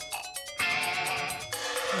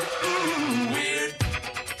Weird.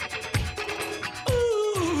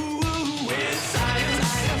 Ooh, weird science.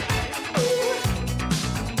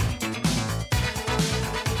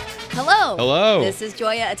 Hello. Hello. This is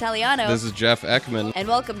Joya Italiano. This is Jeff Ekman. And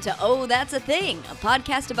welcome to Oh, That's a Thing, a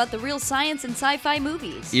podcast about the real science in sci-fi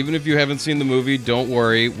movies. Even if you haven't seen the movie, don't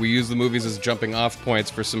worry. We use the movies as jumping off points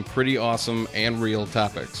for some pretty awesome and real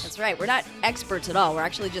topics. That's right. We're not experts at all. We're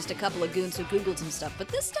actually just a couple of goons who Googled some stuff. But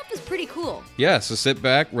this stuff is pretty cool. Yeah, so sit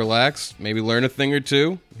back, relax, maybe learn a thing or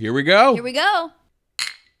two. Here we go. Here we go.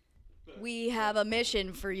 We have a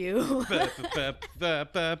mission for you.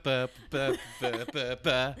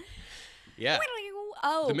 Yeah.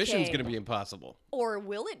 Oh, The mission's going to be impossible. Or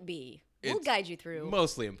will it be? We'll It's guide you through.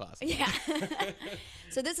 Mostly impossible. Yeah.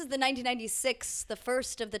 So this is the 1996, the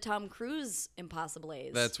first of the Tom Cruise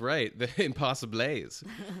Impossibles. That's right, the Impossibles.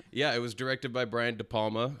 Yeah, it was directed by Brian De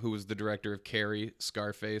Palma, who was the director of Carrie,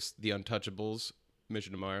 Scarface, The Untouchables,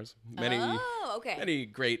 Mission to Mars. Oh, okay. Many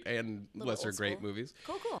great and Little lesser old great school. movies.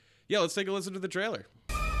 Cool. Yeah, let's take a listen to the trailer.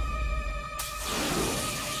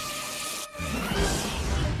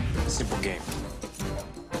 Simple game.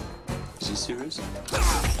 Is he serious?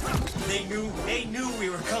 They knew we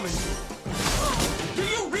were coming. Do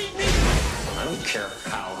you read me? I don't care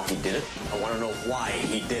how he did it. I want to know why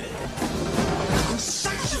he did it. Who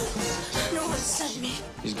sent you? No one sent me.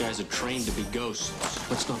 These guys are trained to be ghosts.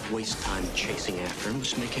 Let's not waste time chasing after him.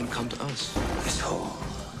 Let's make him come to us. This whole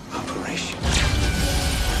operation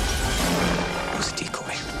was a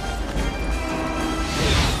decoy.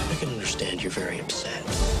 I can understand you're very upset.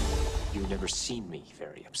 You've never seen me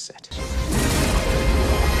very upset.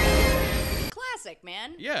 Classic,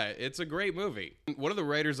 man. Yeah, it's a great movie. One of the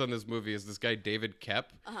writers on this movie is this guy, David Koepp,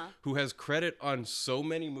 who has credit on so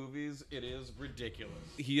many movies, it is ridiculous.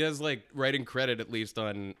 He has, like, writing credit, at least,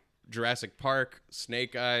 on Jurassic Park,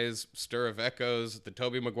 Snake Eyes, Stir of Echoes, the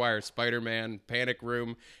Tobey Maguire Spider-Man, Panic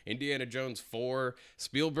Room, Indiana Jones 4,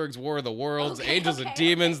 Spielberg's War of the Worlds, Angels and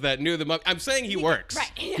Demons that knew them up. I'm saying he works.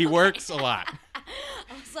 Right. He works a lot.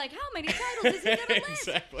 I was like, how many titles is he gonna list?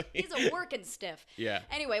 Exactly. He's a working stiff. Yeah.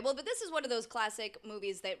 Anyway, well, but this is one of those classic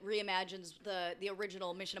movies that reimagines the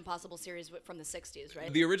original Mission Impossible series from the 60s,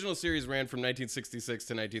 right? The original series ran from 1966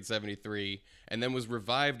 to 1973 and then was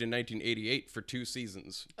revived in 1988 for 2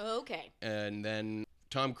 seasons. Okay. And then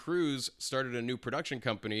Tom Cruise started a new production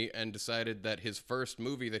company and decided that his first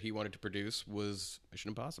movie that he wanted to produce was Mission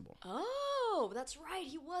Impossible. Oh, that's right.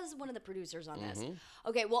 He was one of the producers on this.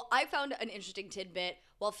 Okay, well, I found an interesting tidbit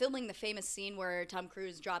while filming the famous scene where Tom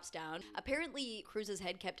Cruise drops down. Apparently, Cruise's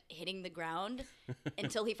head kept hitting the ground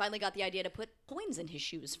until he finally got the idea to put coins in his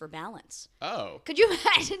shoes for balance. Oh. Could you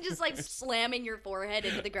imagine just like slamming your forehead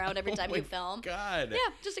into the ground every time you film? God.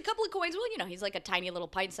 Yeah, just a couple of coins. Well, you know, he's like a tiny little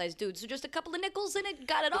pint-sized dude, so just a couple of nickels and it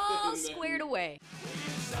got it all squared away.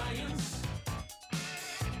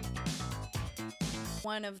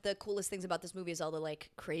 One of the coolest things about this movie is all the like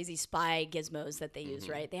crazy spy gizmos that they use,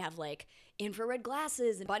 right? They have like infrared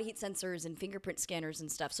glasses and body heat sensors and fingerprint scanners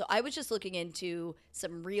and stuff. So I was just looking into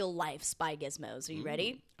some real life spy gizmos. Are you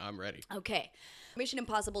ready? I'm ready. Okay. Mission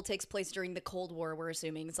Impossible takes place during the Cold War, we're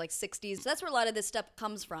assuming. It's like 60s. So that's where a lot of this stuff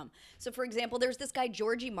comes from. So, for example, there's this guy,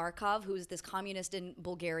 Georgy Markov, who's this communist in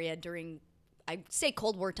Bulgaria during, I say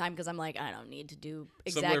Cold War time because I'm like, I don't need to do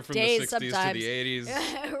exact Somewhere from days the 60s sometimes. to the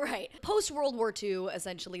 80s. Right. Post-World War II,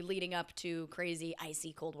 essentially leading up to crazy,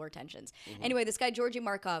 icy Cold War tensions. Anyway, this guy, Georgy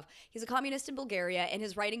Markov, he's a communist in Bulgaria, and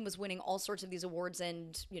his writing was winning all sorts of these awards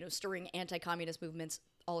and, you know, stirring anti-communist movements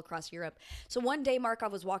all across Europe. So one day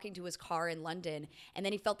Markov was walking to his car in London, and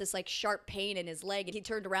then he felt this like sharp pain in his leg, and he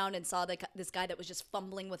turned around and saw this guy that was just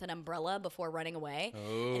fumbling with an umbrella before running away.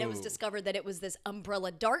 And it was discovered that it was this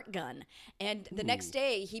umbrella dart gun. And the next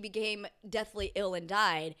day he became deathly ill and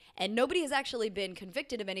died, and nobody has actually been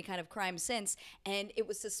convicted of any kind of crime since, and it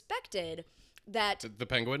was suspected that The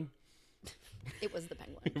Penguin? it was the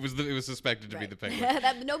Penguin. It was suspected to be the Penguin.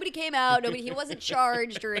 That nobody came out. He wasn't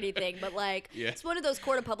charged or anything, but like Yeah. it's one of those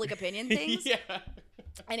court of public opinion things. Yeah.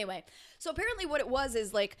 Anyway, so apparently what it was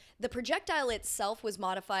is like the projectile itself was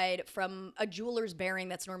modified from a jeweler's bearing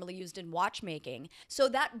that's normally used in watchmaking. So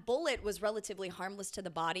that bullet was relatively harmless to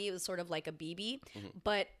the body. It was sort of like a BB,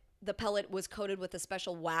 but the pellet was coated with a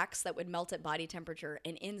special wax that would melt at body temperature,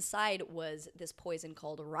 and inside was this poison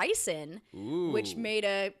called ricin, which made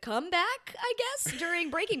a comeback, I guess,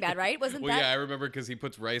 during Breaking Bad, right? Wasn't Well, that yeah, I remember because he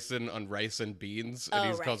puts ricin on rice and beans, and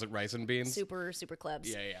he right. calls it ricin beans. super clubs?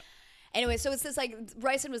 Yeah. Anyway, so it's this like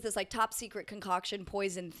ricin was this like top secret concoction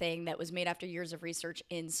poison thing that was made after years of research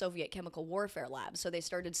in Soviet chemical warfare labs. So they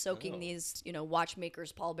started soaking these,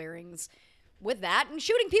 watchmakers' pall bearings with that and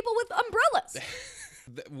shooting people with umbrellas.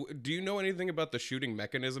 Do you know anything about the shooting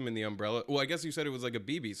mechanism in the umbrella? Well, I guess you said it was like a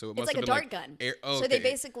BB, so it It's must like have a been dart gun. Air, oh, So they okay.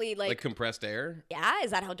 basically like compressed air. yeah,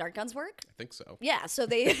 is that how dart guns work? I think so. Yeah, so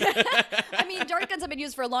they I mean dart guns have been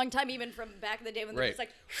used for a long time, even from back in the day when they're Right. just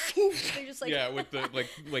like they're just like Yeah, with the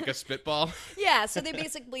like a spitball. yeah, so they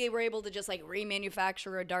basically were able to just like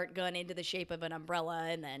remanufacture a dart gun into the shape of an umbrella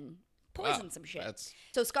and then poison Wow, some shit. that's-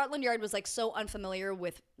 So Scotland Yard was like so unfamiliar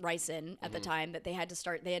with ricin at the time that they had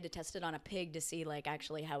to test it on a pig to see like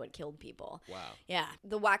actually how it killed people. Wow. Yeah.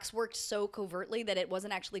 The wax worked so covertly that it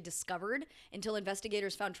wasn't actually discovered until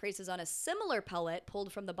investigators found traces on a similar pellet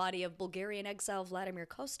pulled from the body of Bulgarian exile Vladimir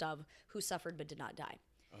Kostov, who suffered but did not die.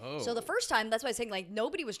 Oh. So the first time, that's why I was saying, like,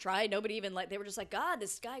 nobody was tried. Nobody even, like, they were just like, God,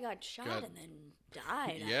 this guy got shot God. and then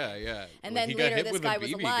died. Yeah, yeah. And Like, then he got later, hit this with a guy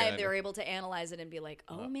was BB alive. gun. They were able to analyze it and be like,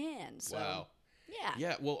 oh, man. So, Wow. yeah.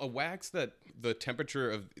 Yeah, well, a wax that the temperature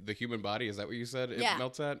of the human body, is that what you said it Yeah.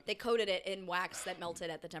 melts at? They coated it in wax that melted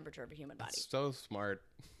at the temperature of a human body. So smart.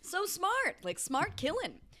 So smart. Like, smart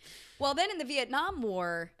killing. Well, then in the Vietnam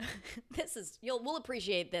War, we'll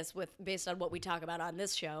appreciate this based on what we talk about on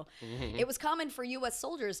this show. Mm-hmm. It was common for U.S.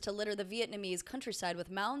 soldiers to litter the Vietnamese countryside with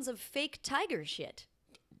mounds of fake tiger shit.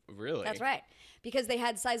 Really? That's right. Because they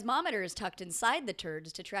had seismometers tucked inside the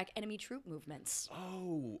turds to track enemy troop movements.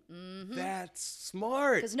 Oh, that's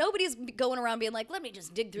smart. Because nobody's going around being like, let me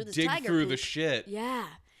just dig through this Dig tiger through poop. the shit. Yeah.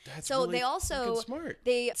 That's so really they also fucking smart.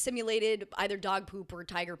 they simulated either dog poop or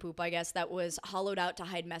tiger poop, I guess, that was hollowed out to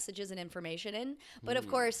hide messages and information in. But Hmm. of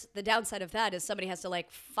course, the downside of that is somebody has to like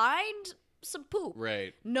find some poop,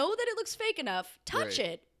 Right. know that it looks fake enough, touch Right.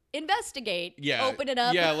 it, investigate, Yeah. open it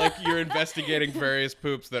up. Yeah, like you're investigating various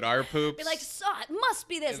poops that are poops. Be like, it must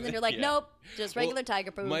be this, and then you're like, Yeah. nope, just regular Well,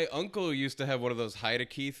 tiger poop. My uncle used to have one of those hide a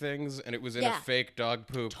key things, and it was in Yeah. a fake dog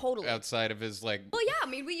poop Totally. outside of his like. Well, yeah, I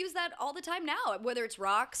mean, we use that all the time now, whether it's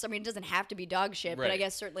rocks. I mean, it doesn't have to be dog shit, but I Right.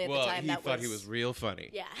 guess certainly at well, the time he that thought he was real funny.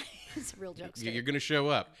 Yeah, it's a real joke. You're gonna show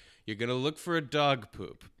up. You're gonna look for a dog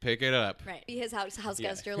poop. Pick it up. Right. Be his house Yeah,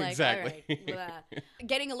 guest. You're like, exactly. all right.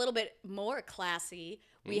 Getting a little bit more classy,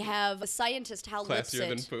 we have a scientist, Hal Classier Lipset.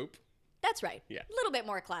 than poop. That's right. Yeah. A little bit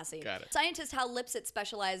more classy. Got it. Scientist Hal Lipset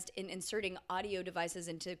specialized in inserting audio devices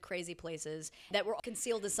into crazy places that were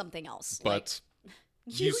concealed as something else. But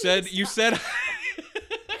Like, you said.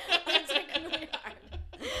 I'm thinking really hard.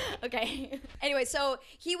 Okay. Anyway, so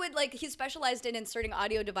he specialized in inserting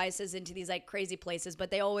audio devices into these like crazy places,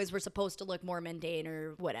 but they always were supposed to look more mundane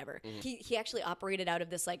or whatever. Mm-hmm. He actually operated out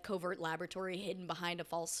of this like covert laboratory hidden behind a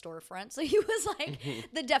false storefront. So he was like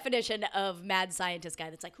the definition of mad scientist guy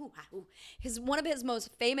that's like, ooh, ah, ooh. One of his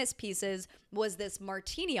most famous pieces was this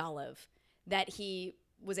martini olive that he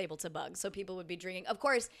was able to bug. So people would be drinking. Of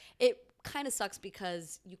course, it kind of sucks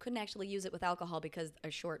because you couldn't actually use it with alcohol because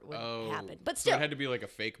a short would happen. But so still. it had to be like a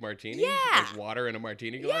fake martini. Yeah. Like water in a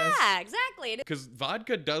martini glass. Yeah, exactly. Because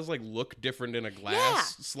vodka does like look different in a glass Yeah.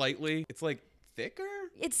 slightly. It's like thicker.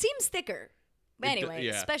 It seems thicker. But It do- anyway,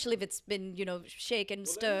 yeah. especially if it's been, shaken,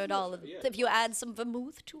 stirred, if you add some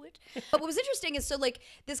vermouth to it. But what was interesting is, so like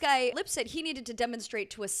this guy Lipset, he needed to demonstrate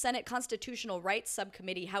to a Senate Constitutional Rights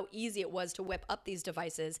Subcommittee how easy it was to whip up these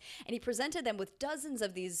devices. And he presented them with dozens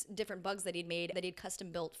of these different bugs that he'd made, that he'd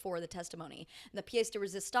custom built for the testimony. And the pièce de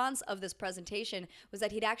résistance of this presentation was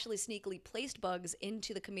that he'd actually sneakily placed bugs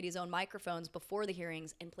into the committee's own microphones before the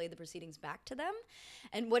hearings and played the proceedings back to them.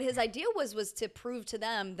 And what his idea was to prove to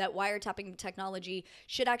them that wiretapping technology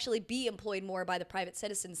should actually be employed more by the private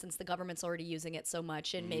citizens, since the government's already using it so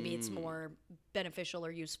much, and maybe it's more beneficial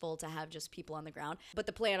or useful to have just people on the ground. But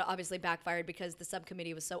the plan obviously backfired because the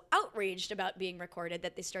subcommittee was so outraged about being recorded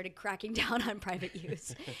that they started cracking down on private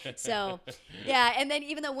use. So, yeah, and then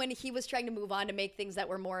even though when he was trying to move on to make things that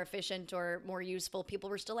were more efficient or more useful, people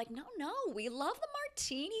were still like, no, we love the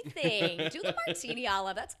martini thing. Do the martini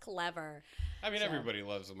olive. That's clever. I mean, everybody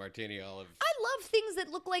loves a martini olive. I love things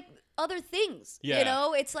that look like other things. Yeah. You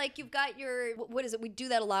know, it's like you've got your, what is it? We do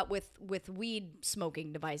that a lot with weed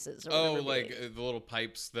smoking devices. Or Oh, whatever like we- the little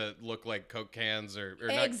pipes that look like Coke cans or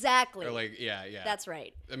not, Exactly. or like, yeah. That's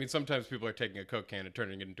right. I mean, sometimes people are taking a Coke can and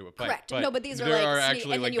turning it into a pipe. Correct. No, but these are there like, actually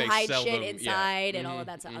and then like you they hide sell shit them, yeah. inside and all of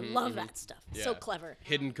that stuff. I love that stuff. So Yeah. clever.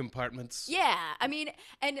 Hidden compartments. Yeah, I mean,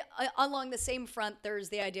 and along the same front, there's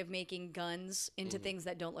the idea of making guns into things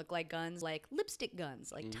that don't look like guns, like lipstick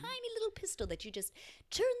guns, like tiny little pistol that you just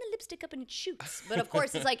turn the lipstick up and it shoots. But of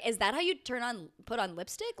course, it's like, is that how you put on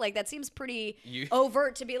lipstick? Like, that seems pretty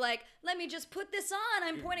overt to be like, let me just put this on.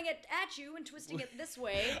 I'm pointing it at you and twisting it this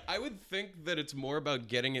way. I would think that it's more about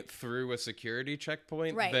getting it through a security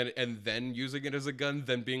checkpoint Right. and then using it as a gun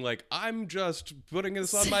than being like, I'm just putting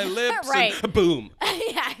this on my lips Right. and boom.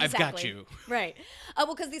 Yeah, exactly. I've got you. Right. Well,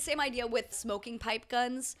 because the same idea with smoking pipe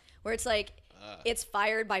guns, where it's like, it's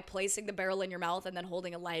fired by placing the barrel in your mouth and then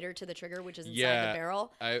holding a lighter to the trigger, which is inside the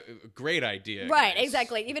barrel. Great idea. Right, guys.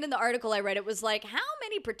 exactly. Even in the article I read, it was like, how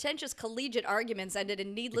many pretentious collegiate arguments ended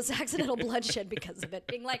in needless accidental bloodshed because of it?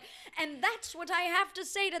 Being like, and that's what I have to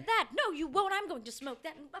say to that. No, you won't. I'm going to smoke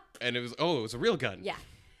that. And it was a real gun. Yeah.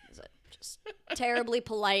 It was a just terribly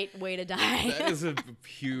polite way to die. That is a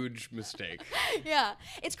huge mistake. Yeah.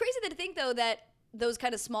 It's crazy to think, though, that those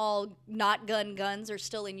kind of small, not gun guns are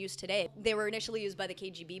still in use today. They were initially used by the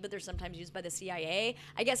KGB, but they're sometimes used by the CIA.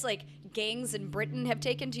 I guess, like, gangs in Britain have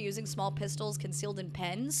taken to using small pistols concealed in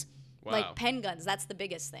pens. Wow. Like pen guns, that's the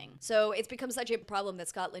biggest thing. So it's become such a problem that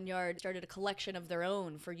Scotland Yard started a collection of their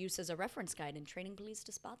own for use as a reference guide and training police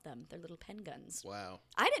to spot them. They're little pen guns. Wow.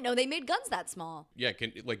 I didn't know they made guns that small. Yeah,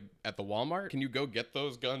 like at the Walmart, can you go get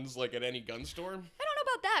those guns like at any gun store? I don't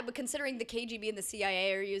know about that, but considering the KGB and the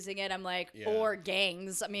CIA are using it, I'm like, Yeah. or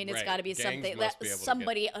gangs. I mean, it's Right. got to be Gangs something must that be able to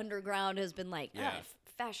somebody underground has been like, Yeah.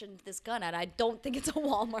 fashioned this gun at. I don't think it's a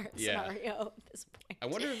Walmart Yeah. scenario at this point. I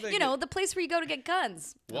wonder if they you know, the place where you go to get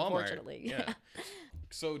guns. Walmart. Unfortunately. Yeah.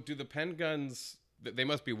 So do the pen guns? They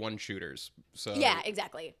must be one shooters. So Yeah,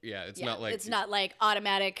 exactly. Yeah, it's not like it's not like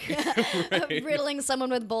automatic riddling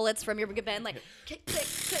someone with bullets from your pen, like click, click,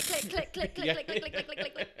 click, click, click, click, click, Yeah. click, click, click,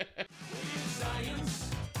 click, click, click.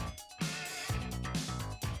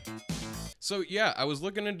 So yeah, I was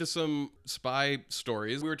looking into some spy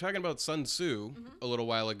stories. We were talking about Sun Tzu a little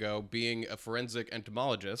while ago being a forensic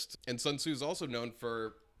entomologist, and Sun Tzu is also known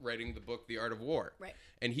for writing the book The Art of War. Right.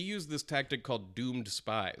 And he used this tactic called doomed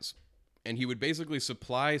spies. And he would basically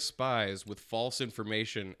supply spies with false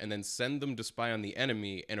information and then send them to spy on the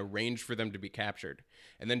enemy and arrange for them to be captured.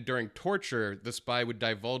 And then during torture, the spy would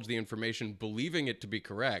divulge the information believing it to be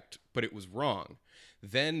correct, but it was wrong.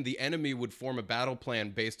 Then the enemy would form a battle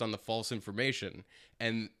plan based on the false information.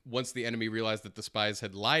 And once the enemy realized that the spies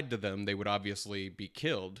had lied to them, they would obviously be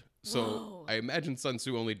killed. So Whoa. I imagine Sun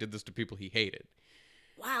Tzu only did this to people he hated.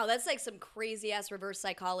 Wow, that's like some crazy ass reverse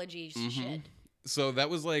psychology shit. So that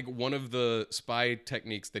was like one of the spy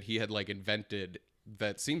techniques that he had like invented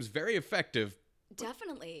that seems very effective,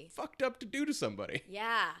 Definitely. fucked up to do to somebody.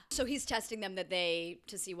 Yeah. So he's testing them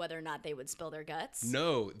to see whether or not they would spill their guts.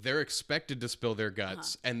 No, they're expected to spill their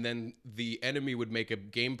guts, and then the enemy would make a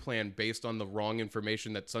game plan based on the wrong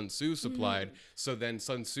information that Sun Tzu supplied. So then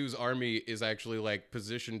Sun Tzu's army is actually like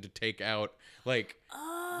positioned to take out like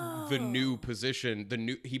the new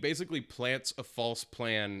position. He basically plants a false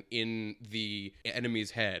plan in the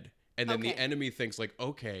enemy's head. And then the Okay. enemy thinks like,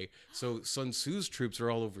 okay, so Sun Tzu's troops are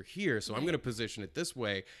all over here, so I'm going to position it this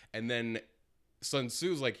way. And then Sun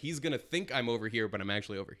Tzu's like, he's going to think I'm over here, but I'm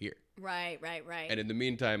actually over here. Right. And in the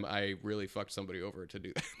meantime, I really fucked somebody over to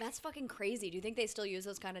do that. That's fucking crazy. Do you think they still use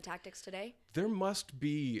those kind of tactics today? There must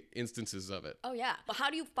be instances of it. Oh, yeah. But how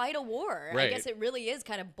do you fight a war? I Right. guess it really is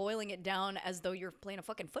kind of boiling it down as though you're playing a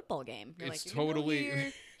fucking football game. You're It's like, you're gonna go totally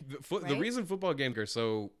here, the right? reason football games are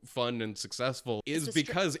so fun and successful is the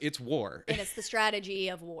because it's war. and it's the strategy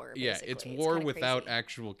of war. Yeah, Basically. it's war kinda without crazy.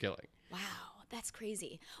 actual killing. Wow, that's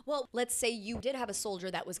crazy. Well, let's say you did have a soldier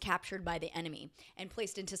that was captured by the enemy and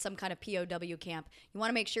placed into some kind of POW camp. You want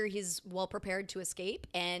to make sure he's well prepared to escape,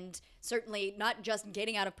 and certainly not just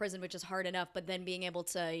getting out of prison, which is hard enough, but then being able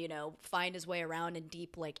to, find his way around in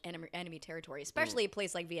deep like enemy territory, especially a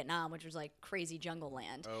place like Vietnam, which was like crazy jungle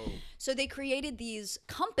land. Oh. So they created these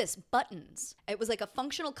compass buttons. It was like a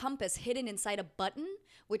functional compass hidden inside a button,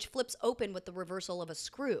 which flips open with the reversal of a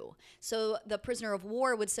screw. So the prisoner of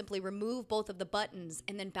war would simply remove both of the buttons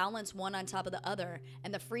and then balance one on top of the other,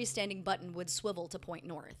 and the freestanding button would swivel to point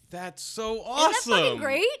north. That's so that awesome. fucking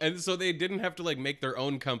great? And so they didn't have to like make their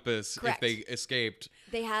own compass Correct. if they escaped.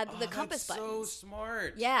 They had the Oh, compass that's buttons. so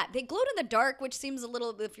smart. Yeah, they glowed in the dark, which seems a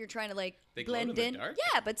little, if you're trying to like They glowed blend in the dark?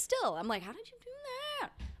 Yeah, but still, I'm like, how did you do that?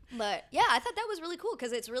 But yeah, I thought that was really cool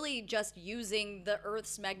because it's really just using the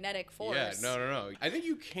Earth's magnetic force. Yeah, no. I think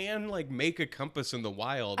you can like make a compass in the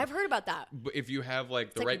wild. I've heard about that. But if you have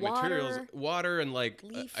like the like right materials, water and like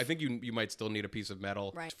leaf. I think you might still need a piece of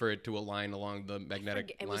metal Right. for it to align along the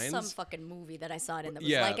magnetic It lines. was some fucking movie that I saw it in that was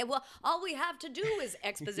Yeah. like, well, all we have to do is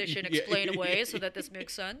exposition explain away so that this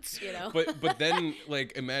makes sense, you know? But then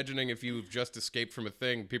like imagining if you've just escaped from a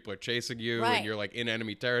thing, people are chasing you Right. and you're like in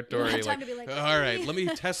enemy territory. have time like, to be like, all right, let me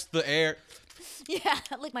test the air. Yeah,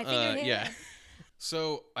 like my finger here. Yeah.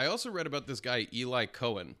 So I also read about this guy, Eli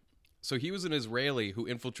Cohen. So he was an Israeli who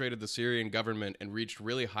infiltrated the Syrian government and reached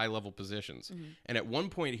really high-level positions. Mm-hmm. And at one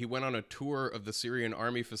point, he went on a tour of the Syrian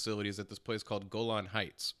army facilities at this place called Golan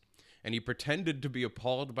Heights. And he pretended to be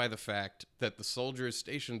appalled by the fact that the soldiers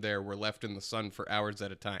stationed there were left in the sun for hours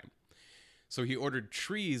at a time. So he ordered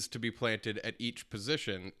trees to be planted at each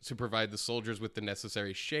position to provide the soldiers with the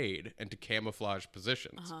necessary shade and to camouflage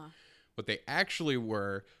positions. What they actually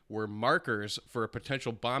were markers for a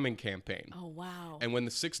potential bombing campaign. Oh, wow. And when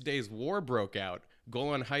the 6 Days War broke out,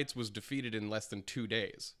 Golan Heights was defeated in less than 2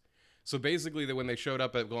 days. So basically, when they showed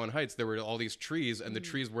up at Golan Heights, there were all these trees, and the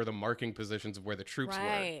trees were the marking positions of where the troops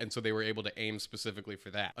Right. were. And so they were able to aim specifically for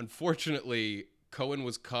that. Unfortunately, Cohen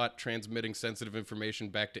was caught transmitting sensitive information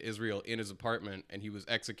back to Israel in his apartment, and he was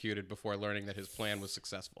executed before learning that his plan was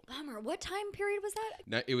successful. Bummer. What time period was that?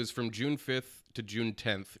 Now, it was from June 5th to June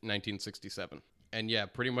 10th, 1967. And yeah,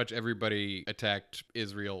 pretty much everybody attacked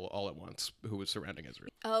Israel all at once who was surrounding Israel.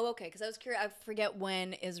 Oh, okay. Because I was curious. I forget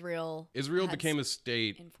when Israel had Became a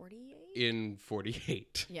state in 48. in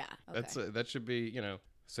 48. Yeah. Okay. That should be,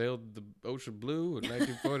 sailed the ocean blue in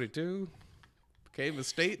 1942, became a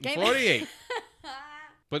state in 48.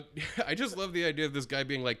 But I just love the idea of this guy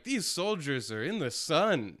being like, these soldiers are in the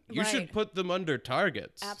sun. You should Right. put them under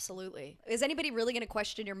targets. Absolutely. Is anybody really going to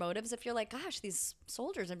question your motives if you're like, gosh, these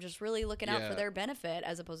soldiers, I'm just really looking out for Yeah. their benefit,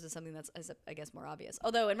 as opposed to something that's, I guess, more obvious?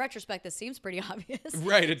 Although in retrospect, this seems pretty obvious.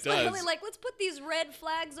 Right, it It's literally does. like, let's put these red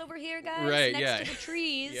flags over here, guys, Right, next yeah. to the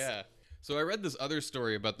trees. Yeah. So I read this other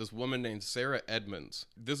story about this woman named Sarah Edmonds.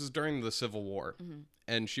 This is during the Civil War.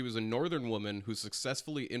 And she was a northern woman who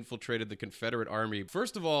successfully infiltrated the Confederate Army.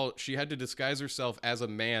 First of all, she had to disguise herself as a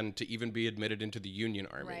man to even be admitted into the Union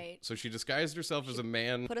Army. Right. So she disguised herself as a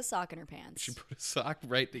man. Put a sock in her pants. She put a sock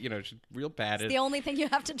right, she's real padded. the only thing you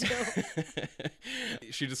have to do.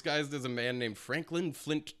 She disguised as a man named Franklin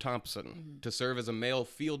Flint Thompson to serve as a male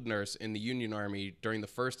field nurse in the Union Army during the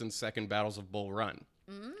First and Second Battles of Bull Run.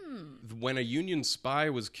 When a Union spy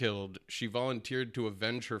was killed, she volunteered to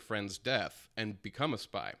avenge her friend's death and become a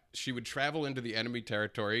spy. She would travel into the enemy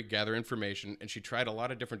territory, gather information, and she tried a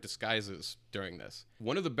lot of different disguises during this.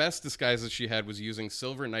 One of the best disguises she had was using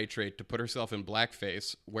silver nitrate to put herself in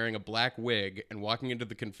blackface, wearing a black wig, and walking into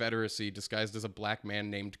the Confederacy disguised as a black man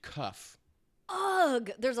named Cuff.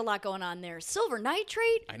 Ugh, there's a lot going on there. Silver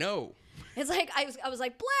nitrate? I know. It's like, I was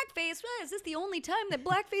like, blackface? Is this the only time that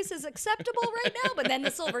blackface is acceptable right now? But then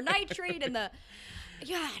the silver nitrate and the...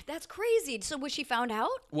 Yeah, that's crazy. So was she found out?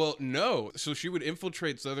 Well, no. So she would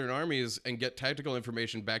infiltrate Southern armies and get tactical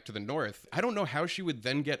information back to the North. I don't know how she would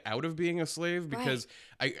then get out of being a slave because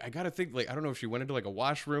I gotta think, I don't know if she went into a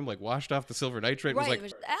washroom, washed off the silver nitrate, and Right.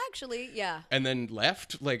 was Actually, yeah. and then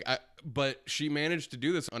left. But she managed to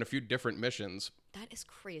do this on a few different missions. That is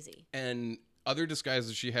crazy. And other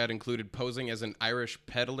disguises she had included posing as an Irish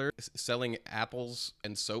peddler, selling apples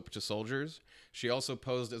and soap to soldiers. She also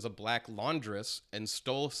posed as a black laundress and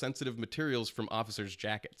stole sensitive materials from officers'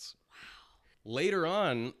 jackets. Wow. Later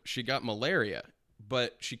on, she got malaria,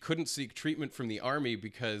 but she couldn't seek treatment from the army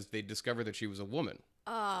because they discovered that she was a woman.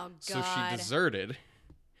 Oh, God. So she deserted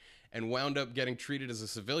and wound up getting treated as a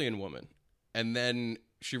civilian woman. And then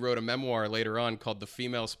she wrote a memoir later on called The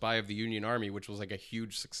Female Spy of the Union Army, which was a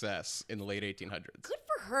huge success in the late 1800s. Good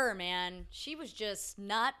for her, man. She was just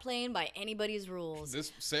not playing by anybody's rules.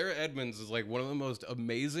 This Sarah Edmonds is one of the most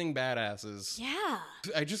amazing badasses. Yeah.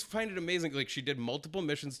 I just find it amazing. She did multiple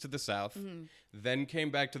missions to the south, then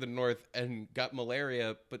came back to the north and got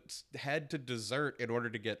malaria, but had to desert in order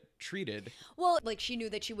to get treated. Well, she knew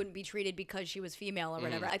that she wouldn't be treated because she was female or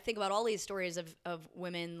whatever. I think about all these stories of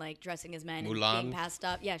women dressing as men Mulan. and being passed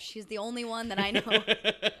up. Yeah, she's the only one that I know.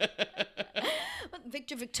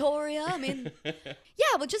 Victoria, I mean,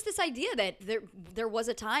 yeah, but just this idea that there was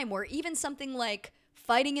a time where even something like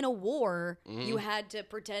fighting in a war, you had to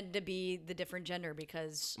pretend to be the different gender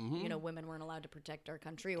because, women weren't allowed to protect our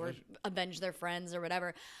country or avenge their friends or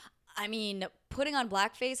whatever. I mean, putting on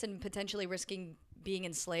blackface and potentially risking being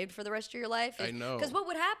enslaved for the rest of your life. I know. Because what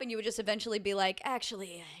would happen? You would just eventually be like,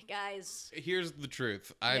 actually, guys. Here's the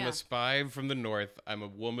truth. I'm Yeah. a spy from the north. I'm a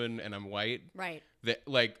woman and I'm white. Right. That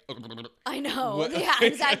like I know. What- Yeah,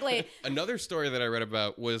 exactly. Another story that I read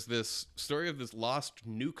about was this story of this lost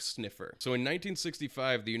nuke sniffer. So in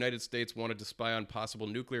 1965, the United States wanted to spy on possible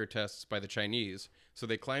nuclear tests by the Chinese, so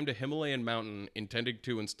they climbed a Himalayan mountain intending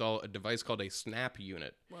to install a device called a SNAP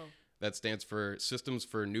unit. Whoa. That stands for Systems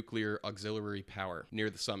for Nuclear Auxiliary Power,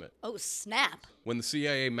 near the summit. Oh, snap. When the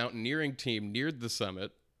CIA mountaineering team neared the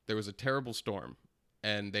summit, there was a terrible storm,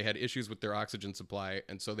 and they had issues with their oxygen supply,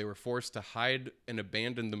 and so they were forced to hide and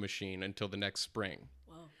abandon the machine until the next spring.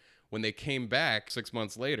 Whoa. When they came back 6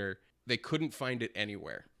 months later, they couldn't find it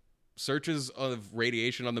anywhere. Searches of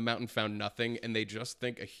radiation on the mountain found nothing, and they just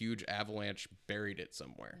think a huge avalanche buried it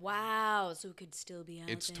somewhere. Wow. So it could still be out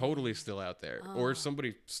It's there. totally still out there. Or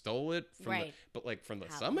somebody stole it from Right. but like from the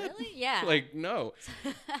How- summit? really? Yeah. Like, no.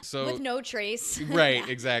 So With no trace. Right,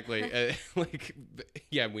 exactly.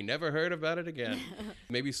 Yeah, we never heard about it again.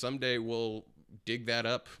 Maybe someday we'll dig that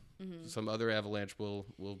up. Some other avalanche will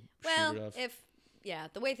shoot it Well,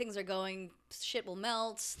 off. the way things are going, shit will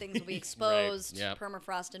melt, things will be exposed, yeah.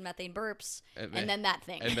 permafrost and methane burps, And and then that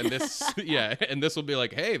thing. And then this, yeah, and this will be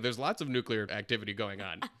like, hey, there's lots of nuclear activity going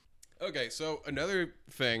on. Okay, so another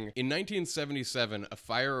thing. In 1977, a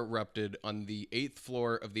fire erupted on the 8th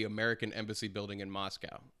floor of the American Embassy building in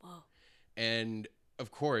Moscow. Whoa. And of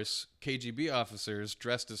course, KGB officers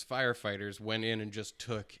dressed as firefighters went in and just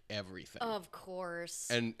took everything. Of course.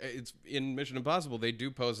 And it's in Mission Impossible, they do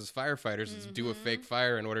pose as firefighters, do a Mm-hmm. fake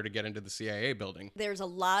fire in order to get into the CIA building. There's a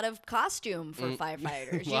lot of costume for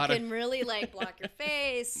firefighters. You lot of- can really like block your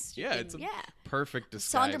face. You Yeah, can- it's a perfect disguise.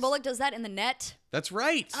 Sandra Bullock does that in The Net. That's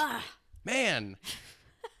right. Man.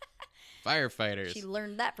 Firefighters. She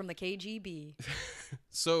learned that from the KGB.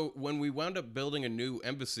 So when we wound up building a new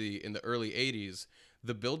embassy in the early 80s,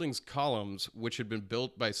 the building's columns, which had been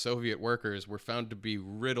built by Soviet workers, were found to be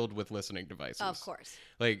riddled with listening devices. Of course.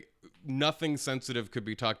 Like, nothing sensitive could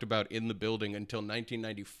be talked about in the building until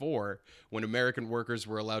 1994, when American workers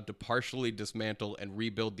were allowed to partially dismantle and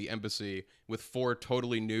rebuild the embassy with 4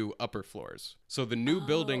 totally new upper floors. So the new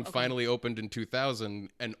building finally opened in 2000,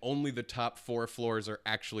 and only the top 4 floors are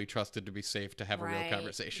actually trusted to be safe to have a real Right,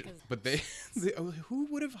 conversation. because- But who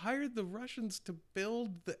would have hired the Russians to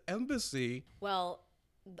build the embassy? Well,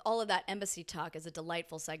 all of that embassy talk is a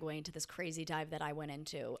delightful segue into this crazy dive that I went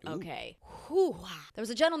into. Okay. Whew. There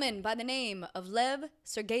was a gentleman by the name of Lev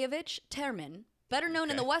Sergeyevich Terman, better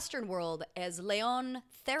known in the Western world as Leon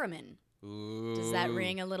Theremin. Ooh. Does that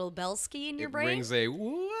ring a little bellski in your It brain? rings a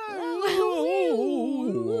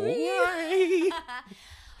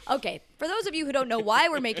Okay, for those of you who don't know why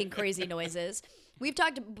we're making crazy noises, we've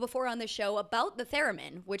talked before on this show about the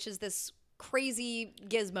theremin, which is this crazy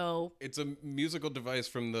gizmo. It's a musical device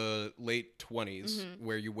from the late 20s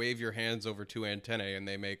where you wave your hands over 2 antennae and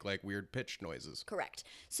they make like weird pitch noises. Correct.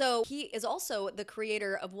 So he is also the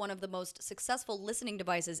creator of one of the most successful listening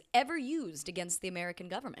devices ever used against the American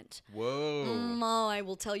government. Whoa. Oh, I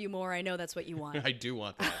will tell you more. I know that's what you want. I do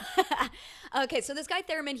want that. Okay, so this guy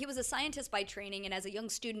Theremin, he was a scientist by training, and as a young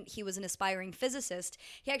student, he was an aspiring physicist.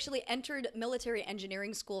 He actually entered military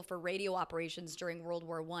engineering school for radio operations during World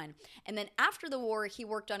War I. And then after the war, he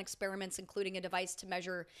worked on experiments, including a device to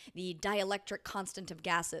measure the dielectric constant of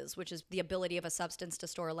gases, which is the ability of a substance to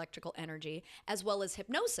store electrical energy, as well as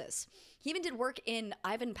hypnosis. He even did work in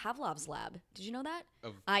Ivan Pavlov's lab. Did you know that?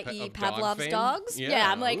 I.e. of dog Pavlov's fame? dogs?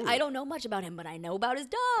 Yeah, I'm like, ooh. I don't know much about him, but I know about his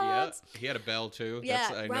Yeah. dogs. He had a bell too. Yeah,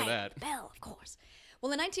 I right. know that. Bell, of course.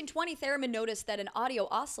 Well, in 1920, Theremin noticed that an audio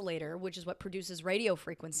oscillator, which is what produces radio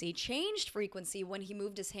frequency, changed frequency when he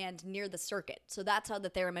moved his hand near the circuit. So that's how the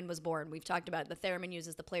theremin was born. We've talked about it. The theremin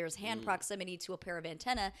uses the player's hand proximity to a pair of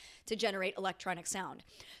antennae to generate electronic sound.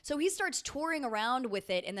 So he starts touring around with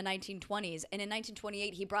it in the 1920s, and in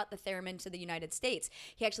 1928, he brought the theremin to the United States.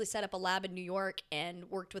 He actually set up a lab in New York and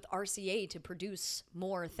worked with RCA to produce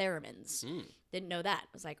more theremins. Didn't know that. I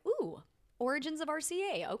was like, ooh. Origins of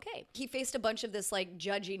RCA, okay. He faced a bunch of this like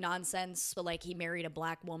judgy nonsense, so like he married a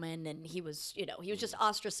black woman and he was, he was just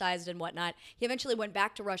ostracized and whatnot. He eventually went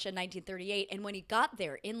back to Russia in 1938, and when he got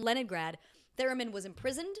there in Leningrad, Theremin was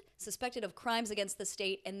imprisoned, suspected of crimes against the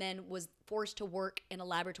state, and then was forced to work in a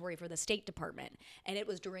laboratory for the State Department. And it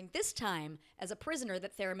was during this time, as a prisoner,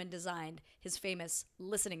 that Theremin designed his famous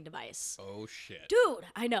listening device. Oh shit. Dude,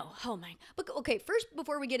 I know. Oh my. But okay, first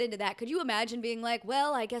before we get into that, could you imagine being like,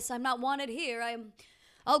 well, I guess I'm not wanted here.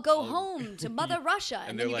 I'll go home to Mother Russia.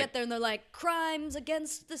 And then you they're get there and they're like, crimes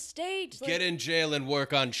against the state. Like, Get in jail and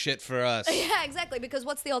work on shit for us. yeah, exactly. Because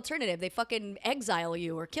what's the alternative? They fucking exile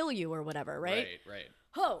you or kill you or whatever, right? Right.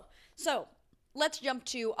 Oh, so let's jump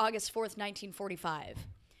to August 4th, 1945.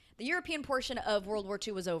 The European portion of World War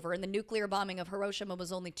II was over, and the nuclear bombing of Hiroshima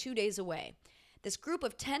was only 2 days away. This group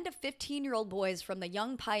of 10 to 15-year-old boys from the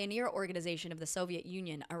Young Pioneer Organization of the Soviet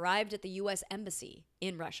Union arrived at the U.S. Embassy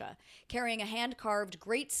in Russia, carrying a hand-carved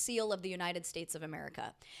Great Seal of the United States of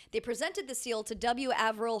America. They presented the seal to W.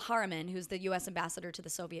 Avril Harriman, who's the U.S. ambassador to the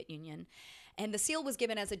Soviet Union, and the seal was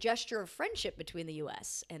given as a gesture of friendship between the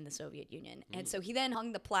U.S. and the Soviet Union. And so he then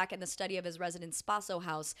hung the plaque in the study of his residence Spaso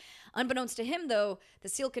House. Unbeknownst to him, though, the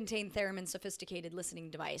seal contained Theremin's sophisticated listening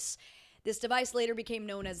device. This device later became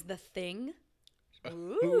known as the Thing.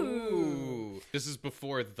 Ooh. This is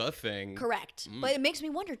before The Thing. Correct. But it makes me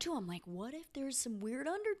wonder, too. I'm like, what if there's some weird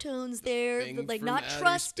undertones there? Thing Like from not outer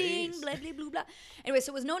trusting, space. blah, blah, blah, blah. Anyway,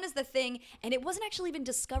 so it was known as the Thing, and it wasn't actually even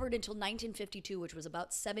discovered until 1952, which was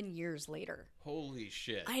about 7 years later. Holy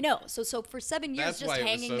shit. I know. So for 7 years, That's just why it was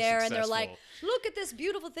hanging so there, and they're like, successful. look at this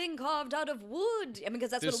beautiful thing carved out of wood. I mean,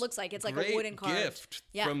 because that's what This it looks like. It's like great a wooden carved. gift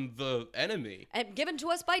Yeah. from the enemy. And given to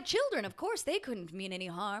us by children. Of course, they couldn't mean any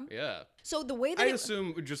harm. Yeah. So the way that I it,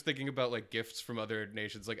 assume, just thinking about like gifts from other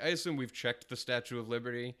nations, like I assume we've checked the Statue of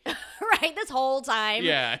Liberty. right, this whole time,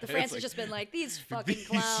 Yeah, the it's France has like- just been like, these fucking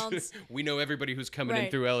clowns. We know everybody who's coming in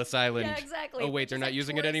Right. through Ellis Island. Yeah, exactly. Oh wait, they're Just not like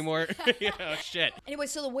using it tourists. anymore. Yeah, oh, shit. Anyway,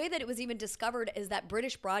 so the way that it was even discovered is that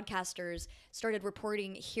British broadcasters started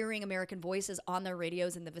reporting hearing American voices on their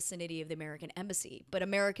radios in the vicinity of the American embassy, but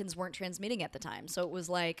Americans weren't transmitting at the time. So it was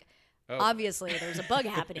like, obviously, there's a bug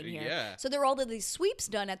happening here. Yeah. So there were all of these sweeps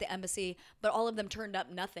done at the embassy, but all of them turned up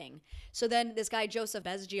nothing. So then this guy, Joseph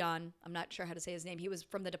Bezgian, I'm not sure how to say his name, he was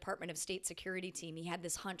from the Department of State Security team. He had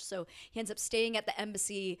this hunch. So he ends up staying at the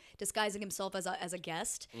embassy, disguising himself as a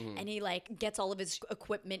guest, and he like gets all of his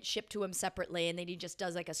equipment shipped to him separately, and then he just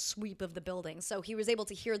does like a sweep of the building. So he was able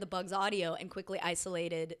to hear the bug's audio and quickly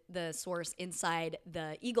isolated the source inside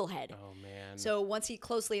the eagle head. Oh man. So once he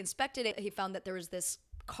closely inspected it, he found that there was this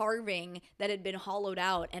carving that had been hollowed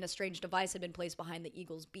out and a strange device had been placed behind the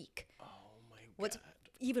eagle's beak. Oh my god. What's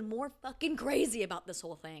even more fucking crazy about this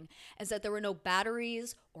whole thing is that there were no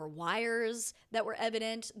batteries or wires that were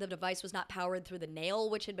evident. The device was not powered through the nail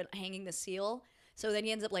which had been hanging the seal. So then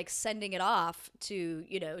he ends up like sending it off to,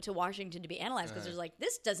 to Washington to be analyzed because there's like,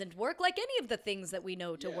 this doesn't work like any of the things that we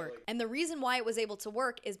know to work. And the reason why it was able to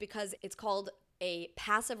work is because it's called a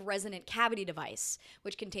passive resonant cavity device,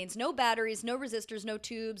 which contains no batteries, no resistors, no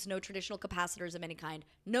tubes, no traditional capacitors of any kind,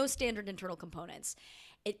 no standard internal components.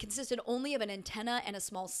 It consisted only of an antenna and a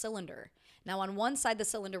small cylinder. Now, on one side, the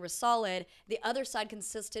cylinder was solid. The other side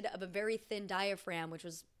consisted of a very thin diaphragm, which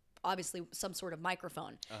was obviously some sort of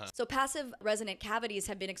microphone. So passive resonant cavities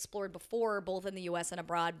have been explored before, both in the US and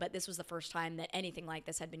abroad, but this was the first time that anything like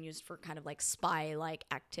this had been used for kind of like spy-like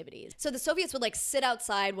activities. So the Soviets would like sit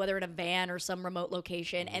outside, whether in a van or some remote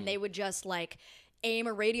location, and they would just like aim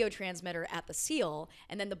a radio transmitter at the seal,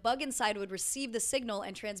 and then the bug inside would receive the signal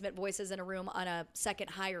and transmit voices in a room on a second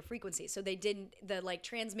higher frequency. So they didn't, the like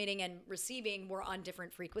transmitting and receiving were on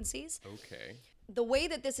different frequencies. Okay. The way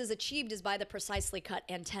that this is achieved is by the precisely cut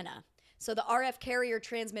antenna. So the RF carrier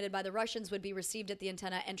transmitted by the Russians would be received at the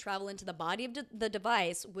antenna and travel into the body of the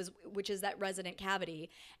device, which is that resonant cavity.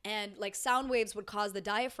 And like sound waves would cause the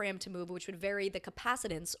diaphragm to move, which would vary the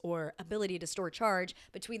capacitance or ability to store charge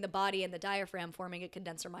between the body and the diaphragm, forming a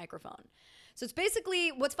condenser microphone. So it's basically,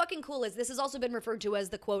 what's fucking cool is this has also been referred to as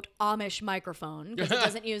the, quote, Amish microphone, because it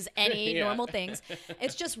doesn't use any normal things.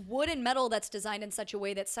 It's just wood and metal that's designed in such a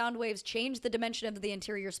way that sound waves change the dimension of the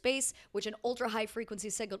interior space, which an ultra-high frequency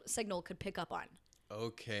signal could pick up on.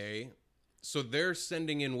 Okay. So they're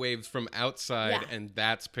sending in waves from outside, Yeah. and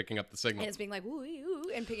that's picking up the signal. And it's being like, woo, woo,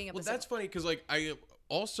 and picking up Well, the signal. that's funny because like I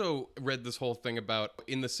also read this whole thing about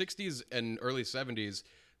in the 60s and early 70s,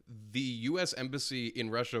 the U.S. embassy in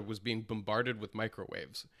Russia was being bombarded with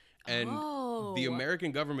microwaves. And the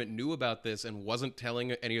American government knew about this and wasn't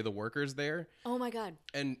telling any of the workers there. Oh my God.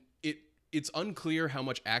 And it's unclear how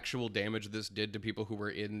much actual damage this did to people who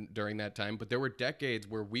were in during that time, but there were decades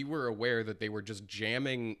where we were aware that they were just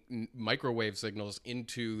jamming microwave signals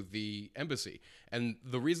into the embassy. And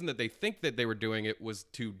the reason that they think that they were doing it was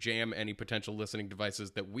to jam any potential listening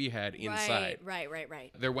devices that we had inside. Right.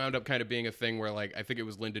 There wound up kind of being a thing where, like, I think it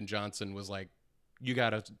was Lyndon Johnson was like, you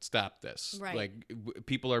gotta stop this. Right. Like,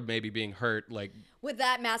 people are maybe being hurt. Like, With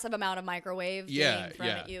that massive amount of microwave being thrown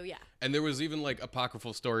at you, yeah. And there was even like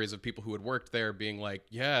apocryphal stories of people who had worked there being like,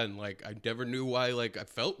 yeah, and like I never knew why, like I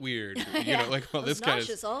felt weird, you know, like all I this was kind of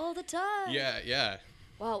nauseous all the time. yeah.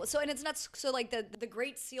 Wow. So, and it's nuts. So, like, the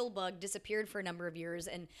Great Seal bug disappeared for a number of years,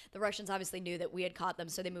 and the Russians obviously knew that we had caught them,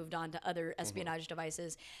 so they moved on to other espionage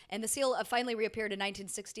devices. And the seal finally reappeared in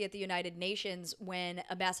 1960 at the United Nations when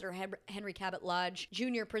Ambassador Henry Cabot Lodge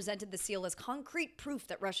Jr. presented the seal as concrete proof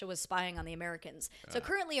that Russia was spying on the Americans. So,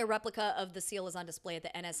 currently, a replica of the seal is on display at the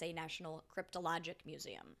NSA National Cryptologic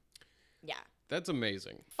Museum. Yeah. That's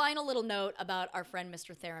amazing. Final little note about our friend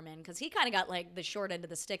Mr. Theremin, because he kind of got like the short end of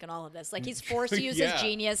the stick in all of this. Like he's forced to use his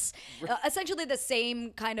genius. Essentially the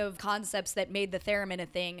same kind of concepts that made the theremin a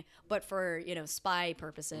thing, but for, spy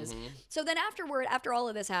purposes. So then after all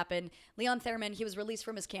of this happened, Leon Theremin, he was released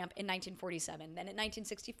from his camp in 1947. Then in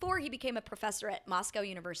 1964, he became a professor at Moscow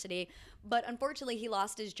University, but unfortunately he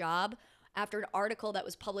lost his job after an article that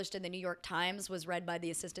was published in the New York Times was read by the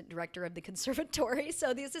assistant director of the conservatory.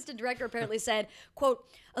 So the assistant director apparently said, quote,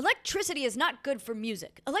 "Electricity is not good for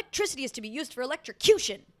music. Electricity is to be used for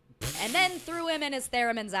electrocution." And then threw him and his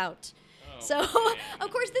theremins out. So, of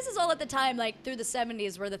course, this is all at the time, like, through the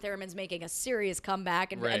 70s, where the theremin's making a serious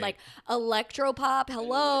comeback. And like, electropop,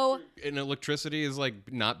 hello. And electricity is,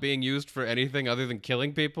 like, not being used for anything other than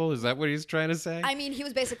killing people? Is that what he's trying to say? I mean, he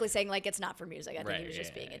was basically saying, like, it's not for music. I think he was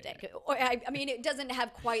just being a dick. Or, I mean, it doesn't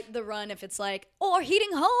have quite the run if it's like, or heating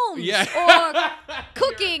homes. Or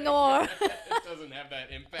cooking, or... It doesn't have that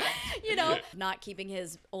impact. Not keeping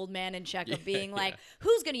his old man in check of being like,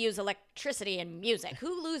 who's going to use electricity in music?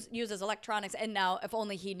 Who uses electronics? And now, if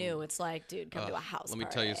only he knew, it's like, dude, come to a house Let me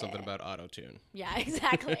tell you something about auto-tune. Yeah,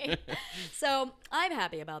 exactly. So I'm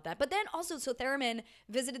happy about that. But then also, so Theremin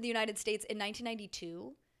visited the United States in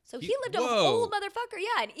 1992. So he lived a whole motherfucker.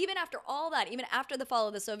 Yeah, and even after all that, even after the fall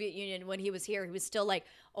of the Soviet Union, when he was here, he was still like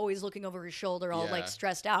always looking over his shoulder, all like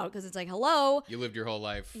stressed out, because it's like, hello. You lived your whole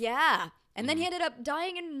life. Yeah. And then he ended up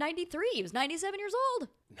dying in 93. He was 97 years old.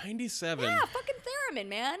 97? Yeah, fucking theremin,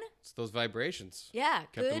 man. It's those vibrations. Yeah,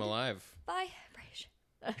 Kept him alive. Vibration.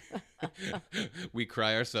 We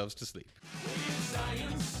cry ourselves to sleep.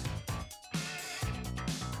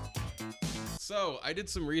 So, I did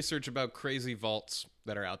some research about crazy vaults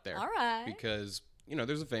that are out there. All right. Because,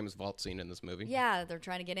 there's a famous vault scene in this movie. Yeah, they're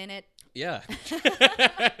trying to get in it. Yeah.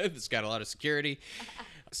 It's got a lot of security.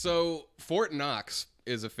 So, Fort Knox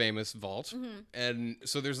is a famous vault. And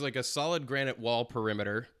so there's like a solid granite wall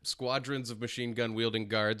perimeter, squadrons of machine gun wielding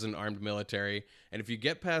guards and armed military. And if you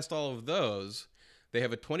get past all of those, they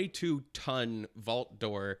have a 22-ton vault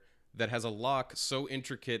door that has a lock so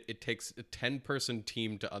intricate it takes a 10-person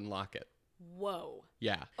team to unlock it. Whoa.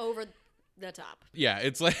 Yeah. Over the top. Yeah,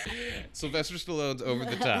 it's like Sylvester Stallone's over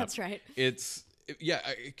the top. That's right.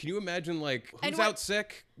 Can you imagine, like, who's out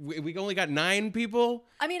sick? We only got 9 people?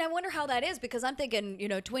 I mean, I wonder how that is, because I'm thinking,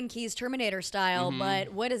 Twin Keys Terminator style,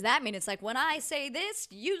 but what does that mean? It's like, when I say this,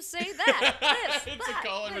 you say that. It's a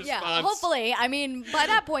call and response. Yeah, hopefully. I mean, by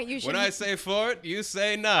that point, you should... When I say Fort, you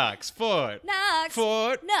say Knox. Fort. Knox.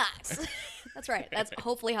 Fort. Knox. That's right. That's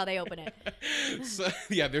hopefully how they open it. So,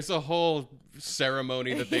 yeah, there's a whole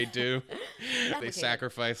ceremony that they do. They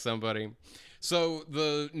sacrifice somebody. So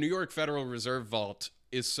the New York Federal Reserve Vault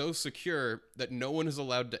is so secure that no one is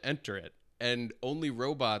allowed to enter it, and only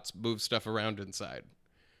robots move stuff around inside.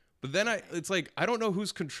 But then it's like, I don't know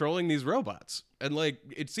who's controlling these robots. And like,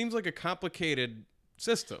 it seems like a complicated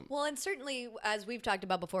system. Well, and certainly, as we've talked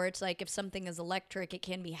about before, it's like if something is electric, it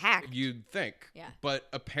can be hacked. You'd think. Yeah. But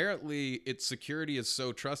apparently its security is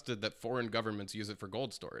so trusted that foreign governments use it for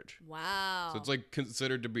gold storage. Wow. So it's like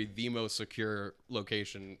considered to be the most secure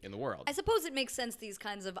location in the world. I suppose it makes sense, these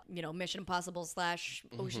kinds of, Mission Impossible /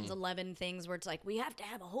 Ocean's 11 things where it's like, we have to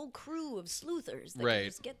have a whole crew of sleuthers that can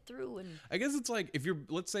just get through. And I guess it's like, if you're,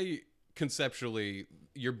 let's say, conceptually,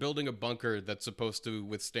 you're building a bunker that's supposed to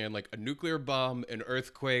withstand like a nuclear bomb, an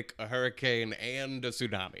earthquake, a hurricane, and a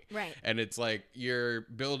tsunami. Right. And it's like you're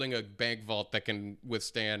building a bank vault that can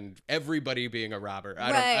withstand everybody being a robber.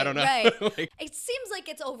 I don't know. Right. Like, it seems like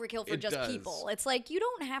it's overkill for just does. people. It's like, you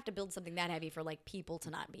don't have to build something that heavy for like people to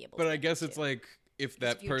not be able to. But I guess it's like, if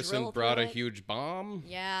that you person drill brought through a it. huge bomb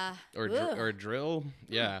Yeah. or a drill,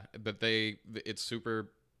 yeah, but it's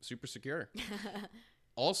super secure.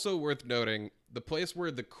 Also worth noting, the place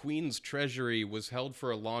where the Queen's treasury was held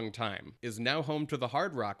for a long time is now home to the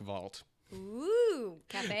Hard Rock Vault. Ooh,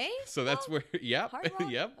 cafe? So that's where, Hard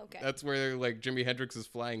Rock? yep. Okay. That's where like Jimi Hendrix's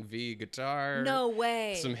Flying V guitar. No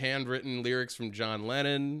way. Some handwritten lyrics from John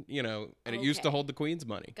Lennon, and it used to Okay. hold the Queen's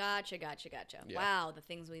money. Gotcha. Yeah. Wow, the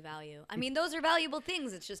things we value. I mean, those are valuable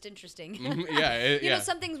things. It's just interesting. Yeah.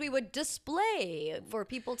 Some things we would display for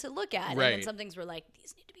people to look at. Right. And then some things we're like,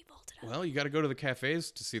 these need to be vaulted up. Well, you got to go to the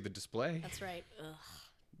cafes to see the display. That's right. Ugh.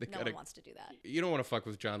 They No gotta- one wants to do that. You don't want to fuck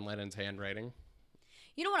with John Lennon's handwriting.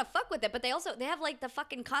 you don't want to fuck with it, but they have like the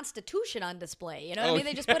fucking Constitution on display. You know what I Oh, mean?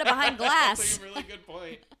 They just put it behind glass. That's a really good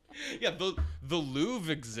point. Yeah, the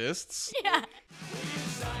Louvre exists. Yeah.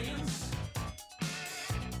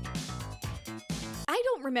 I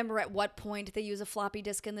don't remember at what point they use a floppy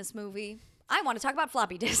disk in this movie. I want to talk about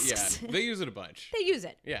floppy disks. Yeah, they use it a bunch. They use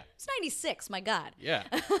it. Yeah. It's 96, my God. Yeah.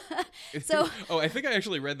 So- oh, I think I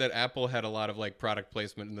actually read that Apple had a lot of like product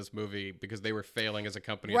placement in this movie because they were failing as a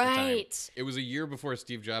company at the time. Right. It was a year before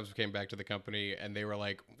Steve Jobs came back to the company, and they were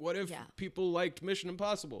like, "What if Yeah. people liked Mission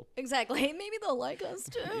Impossible?" Exactly. Maybe they'll like us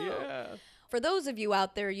too. Yeah. For those of you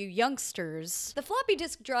out there, you youngsters, the floppy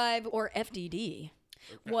disk drive, or FDD,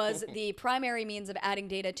 was the primary means of adding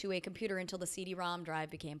data to a computer until the CD-ROM drive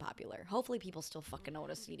became popular. Hopefully people still fucking know what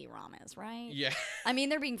a CD-ROM is, right? Yeah. I mean,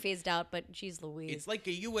 they're being phased out, but geez Louise. It's like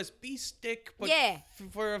a USB stick, but Yeah.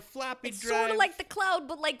 for a floppy It's drive. sort of like the cloud,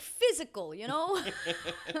 but like physical, you know?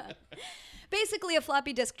 Basically, a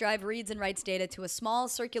floppy disk drive reads and writes data to a small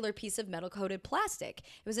circular piece of metal-coated plastic.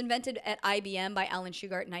 It was invented at IBM by Alan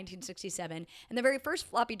Shugart in 1967, and the very first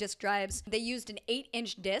floppy disk drives, they used an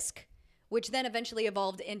 8-inch disk, which then eventually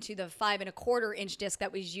evolved into the 5.25-inch disk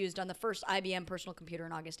that was used on the first IBM personal computer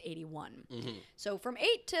in August '81. So from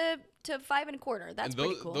 8 to 5.25, that's and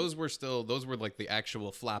pretty cool. those were like the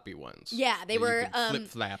actual floppy ones. Yeah, they that you were could flip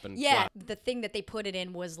flap and yeah, flop. the thing that they put it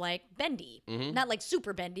in was like bendy, not like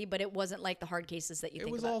super bendy, but it wasn't like the hard cases that you It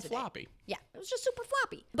think was about all today. floppy. Yeah, it was just super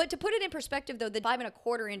floppy. But to put it in perspective, though, the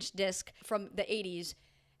 5.25-inch disc from the 80s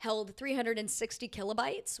held 360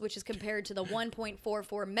 kilobytes, which is compared to the 1.44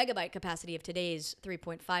 megabyte capacity of today's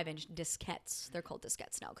 3.5-inch diskettes. They're called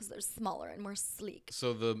diskettes now because they're smaller and more sleek.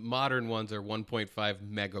 So the modern ones are 1.5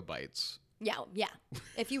 megabytes. Yeah.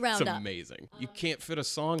 If you It's round up. amazing. You can't fit a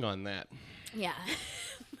song on that. Yeah.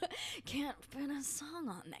 Can't fit a song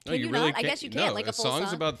on that. No, Can you really not? I can't. guess you can, No, like a full song's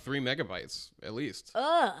song. about 3 megabytes at least.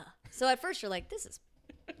 So at first you're like, this is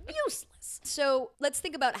useless. So let's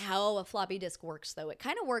think about how a floppy disk works, though. It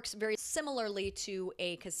kind of works very similarly to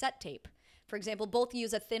a cassette tape. For example, both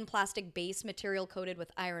use a thin plastic base material coated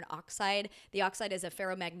with iron oxide. The oxide is a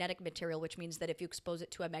ferromagnetic material, which means that if you expose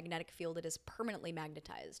it to a magnetic field, it is permanently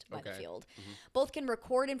magnetized by the field. Both can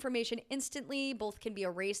record information instantly, both can be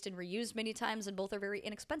erased and reused many times, and both are very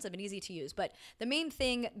inexpensive and easy to use. But the main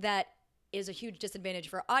thing that is a huge disadvantage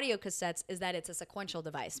for audio cassettes is that it's a sequential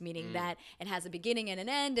device, meaning that it has a beginning and an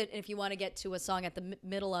end, and if you want to get to a song at the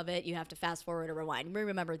middle of it, you have to fast forward or rewind. We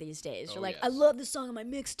remember these days. You're like, I yes. love this song on my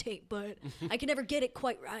mixtape, but I can never get it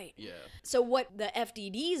quite right. Yeah. So what the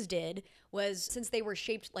FDDs did was, since they were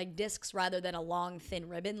shaped like discs rather than a long, thin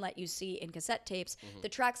ribbon like you see in cassette tapes, the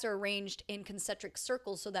tracks are arranged in concentric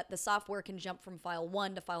circles so that the software can jump from file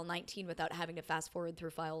 1 to file 19 without having to fast forward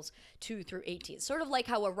through files 2 through 18. Sort of like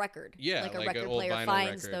how a record, Yeah, like a like an record old player vinyl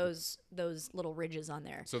finds record. those little ridges on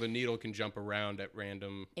there. So the needle can jump around at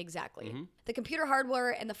random. Exactly. The computer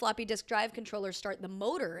hardware and the floppy disk drive controllers start the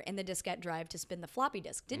motor in the diskette drive to spin the floppy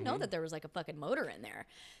disk. Didn't know that there was like a fucking motor in there.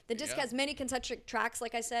 The disk has many concentric tracks,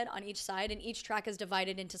 like I said, on each side, and each track is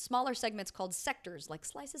divided into smaller segments called sectors, like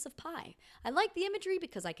slices of pie. I like the imagery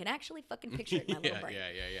because I can actually fucking picture it in my little brain.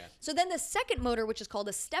 Yeah. So then the second motor, which is called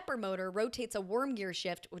a stepper motor, rotates a worm gear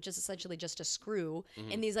shift, which is essentially just a screw,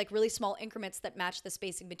 in these like really small increments that match the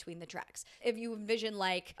spacing between the tracks. If you envision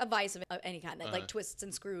like a vise of any kind, that like twists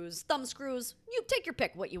and screws, thumb screws, you take your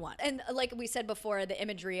pick what you want. And like we said before, the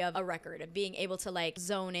imagery of a record, of being able to like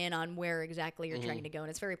zone in on where exactly you're trying to go. And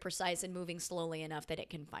it's very precise and moving slowly enough that it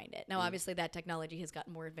can find it. Now, obviously that technology has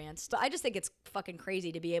gotten more advanced, but I just think it's fucking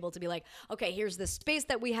crazy to be able to be like, okay, here's this space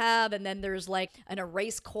that we have, and then there's like an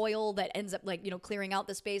erase coil that ends up like, clearing out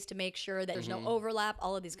the space to make sure that there's no overlap,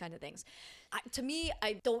 all of these kind of things. To me,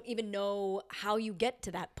 I don't even know how you get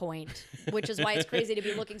to that point, which is why it's crazy to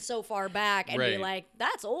be looking so far back and be Right. like,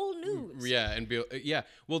 that's old news. Yeah, and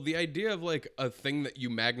well, the idea of like a thing that you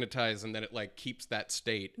magnetize and then it like keeps that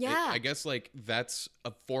state. Yeah. I guess like that's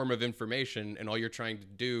a form of information, and all you're trying to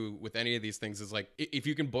do with any of these things is like if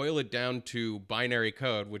you can boil it down to binary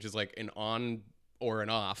code, which is like an on or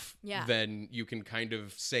an off, Yeah. then you can kind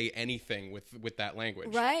of say anything with that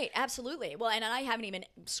language. Right, absolutely. Well, and I haven't even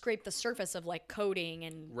scraped the surface of like coding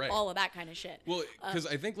and Right. all of that kind of shit. Well, because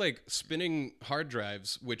I think like spinning hard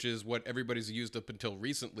drives, which is what everybody's used up until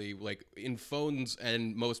recently, like in phones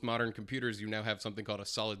and most modern computers, you now have something called a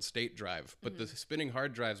solid state drive. But the spinning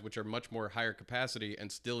hard drives, which are much more higher capacity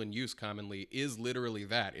and still in use commonly, is literally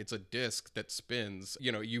that. It's a disk that spins.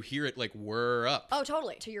 You hear it like whir up. Oh,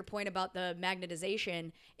 totally. To your point about the magnetization,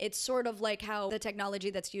 it's sort of like how the technology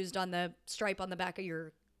that's used on the stripe on the back of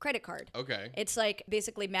your credit card. Okay. It's like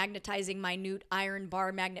basically magnetizing minute iron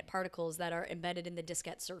bar magnet particles that are embedded in the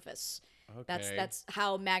diskette surface. Okay. That's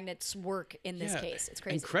how magnets work in this case. It's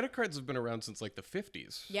crazy. And credit cards have been around since like the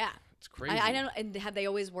 50s. Yeah. It's crazy. I don't. And have they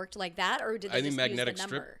always worked like that, or did they I think just magnetic use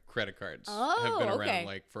the number? strip credit cards Oh, have been okay. around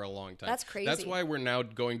like for a long time. That's crazy. That's why we're now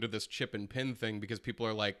going to this chip and pin thing, because people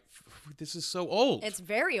are like, this is so old. It's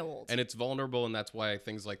very old. And it's vulnerable, and that's why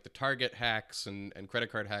things like the Target hacks and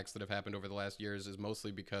credit card hacks that have happened over the last years is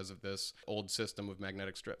mostly because of this old system of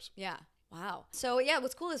magnetic strips. Yeah. Wow. So yeah,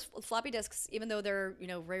 what's cool is floppy disks, even though they're,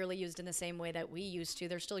 rarely used in the same way that we used to,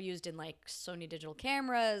 they're still used in like Sony digital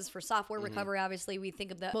cameras for software recovery. Obviously, we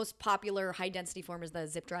think of the most popular high density form as the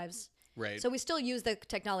zip drives. Right. So we still use the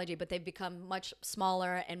technology, but they've become much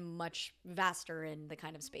smaller and much vaster in the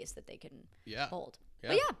kind of space that they can hold. Yeah.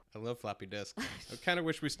 But yeah. I love floppy disks. I kind of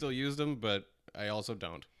wish we still used them, but I also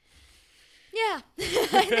don't. Yeah.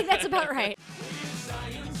 I think that's about right.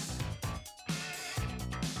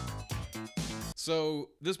 So,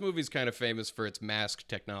 this movie's kind of famous for its mask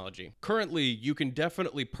technology. Currently, you can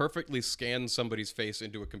definitely perfectly scan somebody's face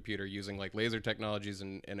into a computer using like laser technologies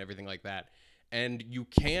and everything like that. And you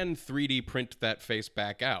can 3D print that face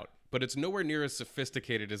back out, but it's nowhere near as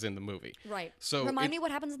sophisticated as in the movie. Right. So Remind me what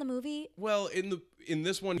happens in the movie? Well, in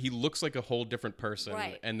this one, he looks like a whole different person,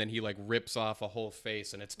 Right. and then he like rips off a whole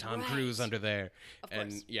face, and it's Tom Right. Cruise under there. Of and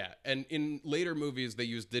course. yeah, and in later movies, they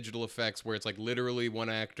use digital effects where it's like literally one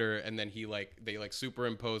actor, and then they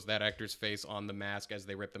superimpose that actor's face on the mask as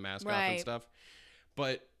they rip the mask off and Right. stuff.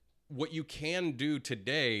 But what you can do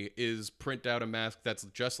today is print out a mask that's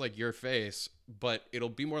just like your face, but it'll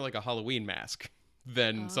be more like a Halloween mask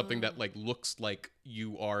than something that like looks like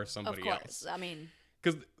you are Of somebody course. else. I mean,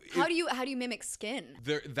 Because how do you mimic skin?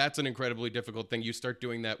 that's an incredibly difficult thing. You start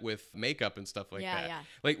doing that with makeup and stuff like Yeah, that. yeah.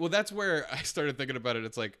 Like, well, that's where I started thinking about it.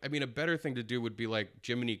 It's like, I mean, a better thing to do would be like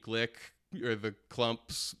Jiminy Glick or the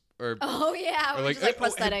Clumps or. Oh yeah, or or just like oh,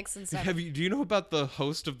 prosthetics and stuff. Do you know about the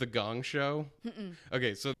host of the Gong Show?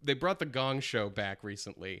 Okay, so they brought the Gong Show back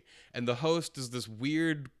recently, and the host is this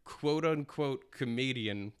weird quote unquote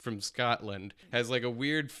comedian from Scotland, has like a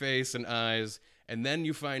weird face and eyes, and then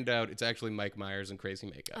you find out it's actually Mike Myers in crazy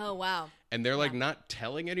makeup. Oh wow. And they're like not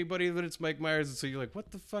telling anybody that it's Mike Myers, and so you're like,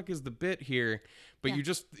 what the fuck is the bit here? But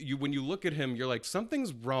when you look at him, you're like,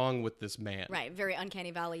 something's wrong with this man. Right, very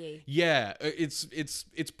uncanny valley. Yeah, it's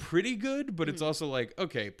pretty good, but it's also like,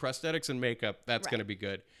 okay, prosthetics and makeup, that's Right. gonna be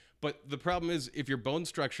good. But the problem is, if your bone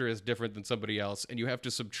structure is different than somebody else, and you have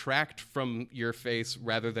to subtract from your face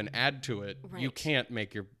rather than add to it, you Right. can't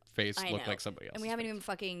make your face I look know. like somebody else. And we haven't even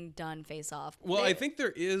fucking done Face Off. Well, I think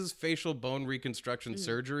there is facial bone reconstruction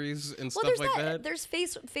surgeries and Well, stuff there's like that. There's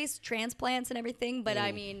face transplants and everything, but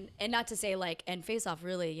I mean, and not to say like, and Face Off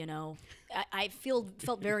really, I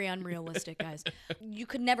felt very unrealistic, guys. You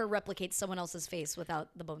could never replicate someone else's face without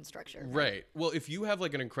the bone structure. Right. Well, if you have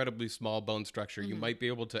like an incredibly small bone structure, you might be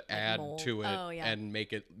able to add mold. to it Oh, yeah. and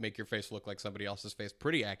make your face look like somebody else's face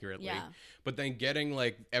pretty accurately. Yeah. But then getting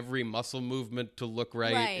like every muscle movement to look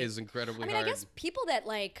right, Right. is incredibly I mean, hard. I guess people that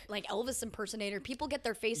like Elvis impersonator, people get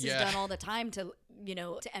their faces Yeah. done all the time to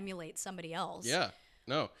emulate somebody else. Yeah.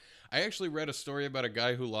 No. I actually read a story about a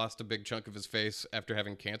guy who lost a big chunk of his face after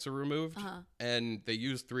having cancer removed. And they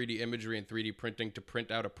used 3D imagery and 3D printing to print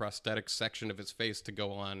out a prosthetic section of his face to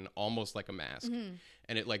go on almost like a mask.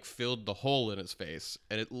 And it like filled the hole in his face.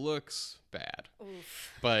 And it looks bad.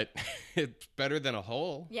 Oof. But it's better than a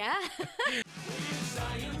hole. Yeah.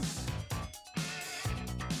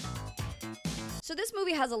 So this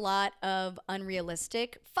movie has a lot of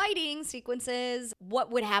unrealistic fighting sequences.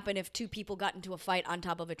 What would happen if two people got into a fight on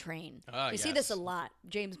top of a train? You see this yes. a lot.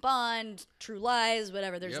 James Bond, True Lies,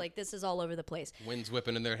 whatever. There's Yep. like, this is all over the place. Wind's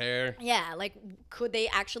whipping in their hair. Yeah, like, could they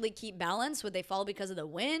actually keep balance? Would they fall because of the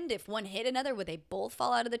wind? If one hit another, would they both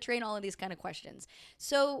fall out of the train? All of these kind of questions.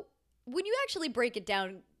 So when you actually break it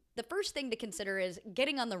down, the first thing to consider is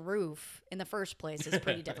getting on the roof in the first place is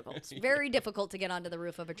pretty difficult. It's very difficult to get onto the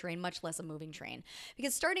roof of a train, much less a moving train.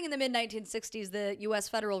 Because starting in the mid-1960s, the U.S.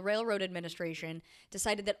 Federal Railroad Administration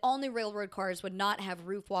decided that all new railroad cars would not have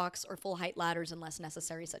roof walks or full-height ladders unless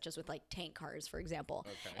necessary, such as with like tank cars, for example.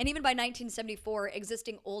 And even by 1974,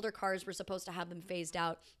 existing older cars were supposed to have them phased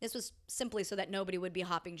out. This was simply so that nobody would be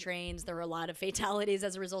hopping trains. There were a lot of fatalities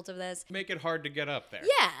as a result of this. Make it hard to get up there.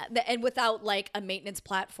 Yeah, and without like a maintenance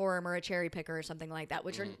platform or a cherry picker or something like that,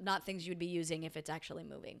 which are not things you'd be using if it's actually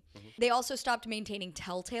moving. They also stopped maintaining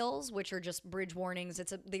telltales, which are just bridge warnings.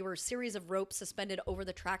 They were a series of ropes suspended over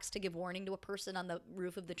the tracks to give warning to a person on the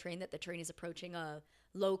roof of the train that the train is approaching a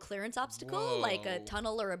low clearance obstacle, like a Whoa.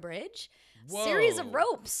 tunnel or a bridge. Whoa. Series of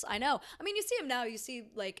ropes. I know. I mean, you see them now. You see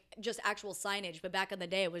like just actual signage, but back in the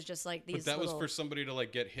day, it was just like these. But that was little- for somebody to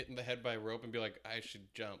like get hit in the head by a rope and be like, I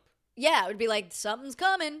should jump. Yeah, it would be like, something's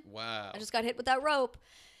coming. Wow. I just got hit with that rope.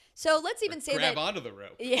 So let's even say Grab that. onto the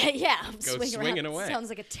rope. Yeah. Go swing swinging around. away. Sounds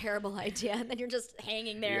like a terrible idea. And then you're just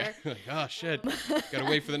hanging there. Yeah. Like, oh shit. Gotta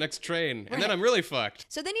wait for the next train. And then I'm really fucked.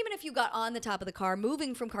 So then even if you got on the top of the car,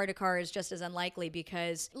 moving from car to car is just as unlikely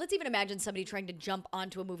because let's even imagine somebody trying to jump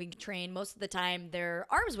onto a moving train. Most of the time, their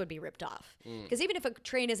arms would be ripped off. Because even if a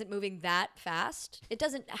train isn't moving that fast, it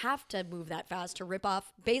doesn't have to move that fast to rip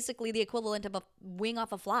off basically the equivalent of a wing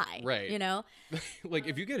off a fly. Right. You know? Like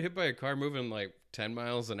if you get hit by a car moving like 10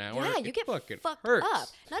 miles an hour, Yeah, you it get fucking fucked hurts. up.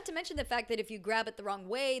 Not to mention the fact that if you grab it the wrong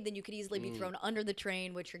way, then you could easily be thrown under the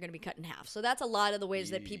train, which you're going to be cut in half. So that's a lot of the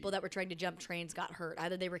ways that people that were trying to jump trains got hurt.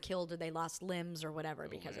 Either they were killed or they lost limbs or whatever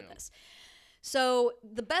because of this. So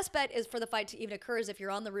the best bet is for the fight to even occur is if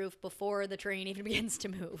you're on the roof before the train even begins to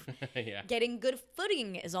move. Yeah. Getting good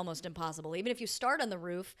footing is almost impossible. Even if you start on the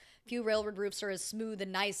roof, few railroad roofs are as smooth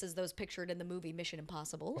and nice as those pictured in the movie Mission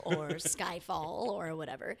Impossible or Skyfall or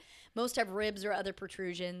whatever. Most have ribs or other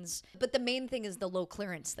protrusions. But the main thing is the low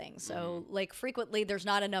clearance thing. So like frequently there's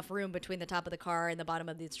not enough room between the top of the car and the bottom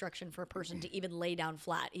of the obstruction for a person to even lay down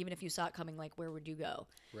flat. Even if you saw it coming, like where would you go?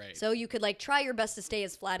 Right. So you could like try your best to stay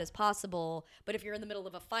as flat as possible. But if you're in the middle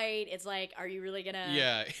of a fight, it's like, are you really gonna?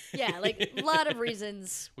 Yeah. Yeah, like a lot of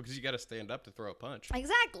reasons. Because you got to stand up to throw a punch.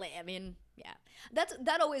 Exactly. I mean, yeah.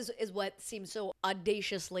 That always is what seems so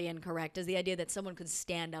audaciously incorrect is the idea that someone could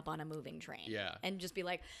stand up on a moving train. Yeah. And just be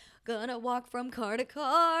like, gonna walk from car to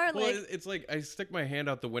car. Well, Like, it's like I stick my hand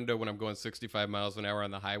out the window when I'm going 65 miles an hour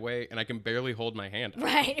on the highway, and I can barely hold my hand up.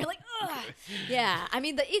 right. You're like, ugh. Yeah. I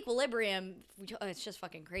mean, the equilibrium, it's just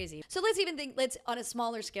fucking crazy. So let's even think, on a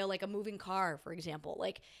smaller scale, like a moving car, for example.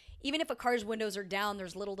 Like, even if a car's windows are down,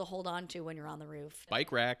 there's little to hold on to when you're on the roof.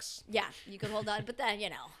 Bike racks. Yeah, you could hold on, but then,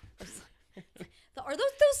 are those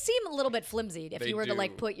seem a little bit flimsy if They you were to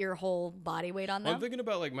like do. put your whole body weight on Well, them. I'm thinking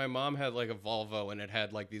about like my mom had like a Volvo, and it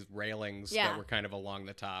had like these railings Yeah. that were kind of along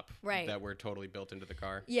the top, Right. that were totally built into the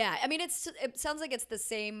car. Yeah, I mean, it sounds like it's the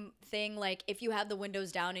same thing. Like if you have the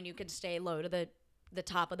windows down and you can stay low to the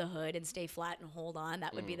top of the hood and stay flat and hold on,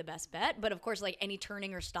 that would be the best bet. But of course, like any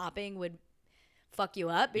turning or stopping would fuck you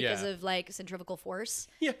up because Yeah. of like centrifugal force.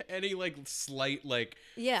 Yeah, any like slight like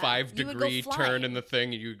Yeah, 5 you would go degree turn flying. in the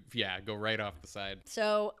thing, you go right off the side.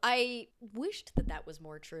 So I wished that was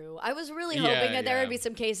more true. I was really Yeah, hoping that there yeah. would be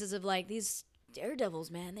some cases of like these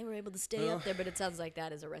daredevils, man, they were able to stay up there, but it sounds like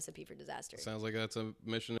that is a recipe for disaster. Sounds like that's a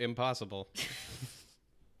mission impossible.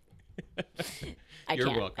 I You're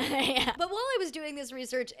can't. welcome. Yeah. But while I was doing this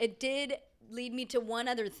research, it did lead me to one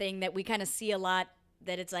other thing that we kind of see a lot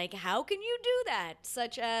that it's like, how can you do that?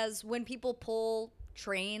 Such as when people pull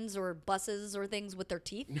trains or buses or things with their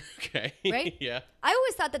teeth. Okay. Right? Yeah. I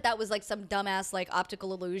always thought that was like some dumbass like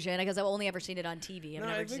optical illusion because I've only ever seen it on TV. I've No,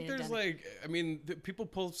 never I seen think it there's done. like, I mean, people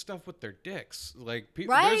pull stuff with their dicks. Like,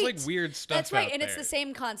 Right. there's like weird stuff. That's right, out and it's there. the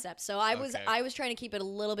same concept. So I was Okay. trying to keep it a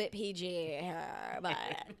little bit PG, but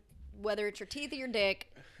whether it's your teeth or your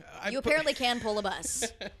dick, you apparently can pull a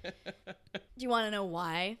bus. Do you want to know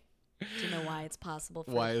why? Do you know why it's possible for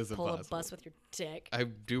Why you is to it pull a possible? bus with your dick? I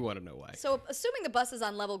do want to know why. So, assuming the bus is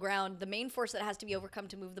on level ground, the main force that has to be overcome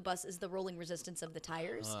to move the bus is the rolling resistance of the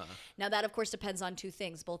tires. Now, that, of course, depends on two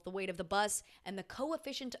things, both the weight of the bus and the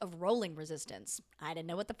coefficient of rolling resistance. I didn't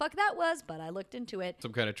know what the fuck that was, but I looked into it.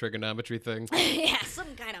 Some kind of trigonometry thing. Yeah,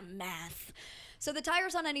 some kind of math. So the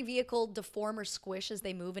tires on any vehicle deform or squish as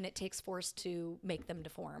they move, and it takes force to make them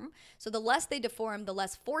deform. So the less they deform, the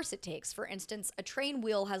less force it takes. For instance, a train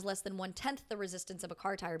wheel has less than 1/10 the resistance of a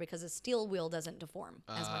car tire because a steel wheel doesn't deform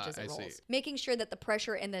as much as it I see. rolls. Making sure that the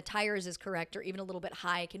pressure in the tires is correct or even a little bit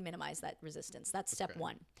high can minimize that resistance. That's step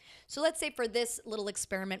one. So let's say for this little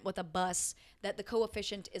experiment with a bus that the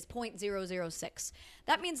coefficient is 0.006.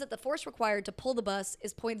 That means that the force required to pull the bus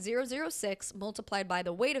is 0.006 multiplied by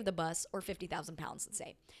the weight of the bus, or 50,000 pounds, let's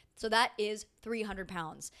say. So that is 300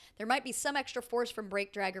 pounds. There might be some extra force from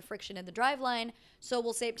brake drag or friction in the driveline, so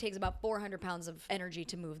we'll say it takes about 400 pounds of energy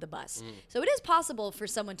to move the bus. So it is possible for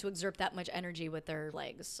someone to exert that much energy with their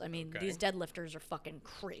legs. I mean, these deadlifters are fucking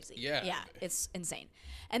crazy. Yeah. Yeah, it's insane.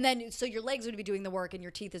 And then, so your legs would be doing the work and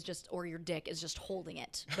your teeth is just, or your dick is just holding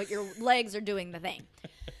it, but your legs are doing the thing.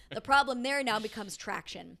 The problem there now becomes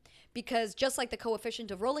traction, because just like the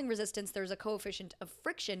coefficient of rolling resistance, there's a coefficient of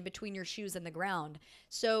friction between your shoes and the ground.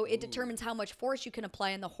 So it determines how much force you can apply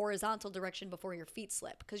in the horizontal direction before your feet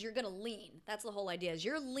slip, because you're going to lean. That's the whole idea, is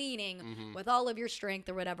you're leaning with all of your strength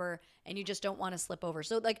or whatever, and you just don't want to slip over.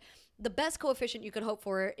 So like the best coefficient you could hope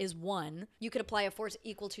for is 1. You could apply a force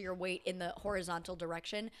equal to your weight in the horizontal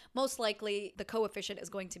direction. Most likely the coefficient is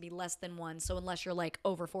going to be less than 1. So unless you're like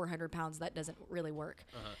over 400 pounds, that doesn't really work.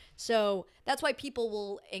 So that's why people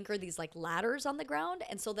will anchor these like ladders on the ground,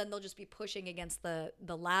 and so then they'll just be pushing against the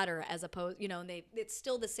ladder as opposed, and it's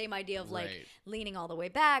still the same idea of like Right. leaning all the way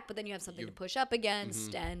back, but then you have something to push up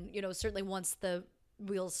against, and certainly once the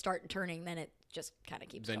wheels start turning, then it just kind of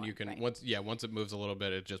keeps Then going. you can right? once it moves a little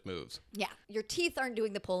bit, it just moves. Yeah, your teeth aren't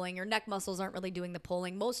doing the pulling, your neck muscles aren't really doing the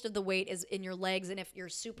pulling. Most of the weight is in your legs, and if you're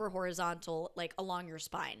super horizontal, like along your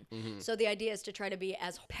spine. So the idea is to try to be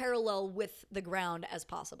as parallel with the ground as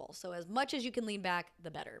possible. So as much as you can lean back, the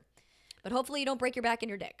better. But hopefully you don't break your back and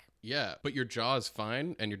your dick. Yeah, but your jaw's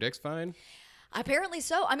fine and your dick's fine. Apparently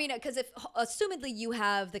so. I mean, because if assumedly you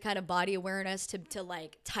have the kind of body awareness to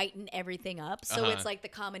like tighten everything up, so it's like the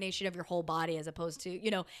combination of your whole body as opposed to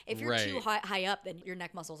if you're too high up, then your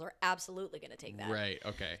neck muscles are absolutely going to take that. Right.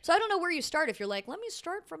 Okay. So I don't know where you start. If you're like, let me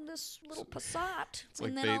start from this little Passat, It's like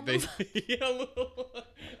and then I'll they move.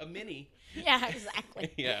 a mini. Yeah,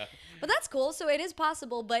 exactly. Yeah. But that's cool. So it is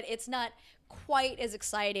possible, but it's not quite as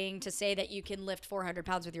exciting to say that you can lift 400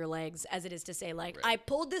 pounds with your legs as it is to say, like, I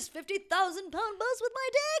pulled this 50,000-pound bus with my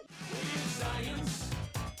dick.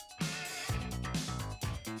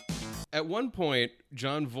 At one point,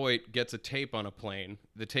 John Voight gets a tape on a plane.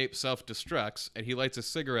 The tape self-destructs, and he lights a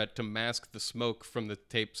cigarette to mask the smoke from the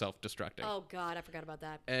tape self-destructing. Oh, God, I forgot about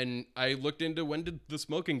that. And I looked into when did the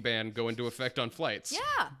smoking ban go into effect on flights?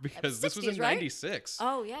 Yeah. Because this was in 60s, right? 96.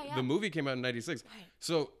 Oh, yeah, yeah. The movie came out in 96.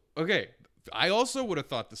 So, okay, I also would have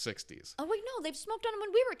thought the 60s. Oh, wait, no, they've smoked on them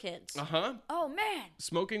when we were kids. Uh-huh. Oh, man.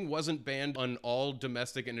 Smoking wasn't banned on all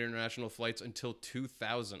domestic and international flights until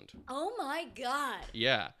 2000. Oh, my God.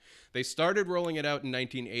 Yeah. They started rolling it out in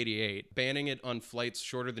 1988, banning it on flights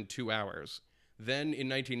shorter than 2 hours. Then in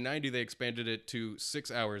 1990, they expanded it to 6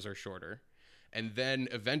 hours or shorter. And then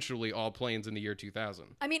eventually all planes in the year 2000.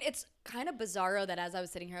 I mean, it's kind of bizarro that as I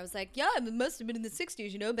was sitting here, I was like, yeah, it must have been in the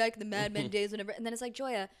 60s, back in the Mad Men days, whenever. And then it's like,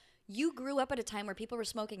 Joya, you grew up at a time where people were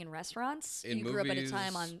smoking in restaurants. In you grew up at a movies.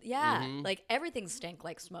 time on, like everything stank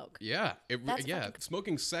like smoke. Yeah. That's yeah. fucking-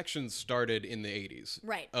 Smoking sections started in the 80s.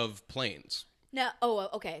 Right. Of planes. Now,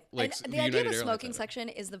 okay. Like And the the idea of United a Airlines smoking had it. section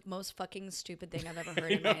is the most fucking stupid thing I've ever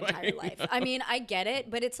heard in my entire life. I mean, I get it,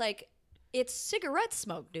 but it's like, it's cigarette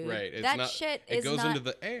smoke, dude. Right. It's that not, shit it is goes not. into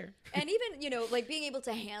the air. And even, like being able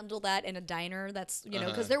to handle that in a diner, that's,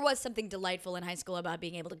 because there was something delightful in high school about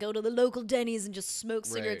being able to go to the local Denny's and just smoke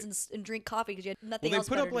cigarettes and drink coffee because you had nothing Well, they else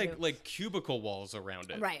put better up to do. like cubicle walls around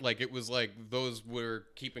it. Right. Like it was like those were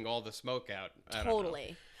keeping all the smoke out. I don't know.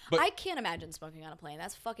 Totally. But- I can't imagine smoking on a plane.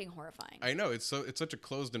 That's fucking horrifying. I know it's such a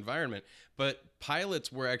closed environment, but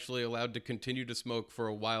pilots were actually allowed to continue to smoke for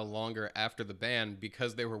a while longer after the ban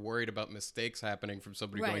because they were worried about mistakes happening from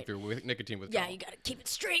somebody going Right. through nicotine withdrawal. Yeah, you gotta keep it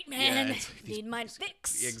straight, man. it's like these- Need my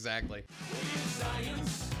fix. Exactly.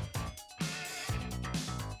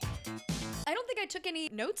 I don't think I took any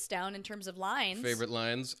notes down in terms of lines. Favorite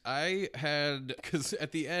lines I had, because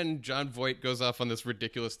at the end John Voight goes off on this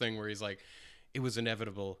ridiculous thing where he's like, "It was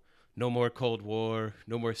inevitable. No more Cold War.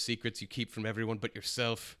 No more secrets you keep from everyone but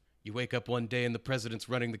yourself. You wake up one day and the president's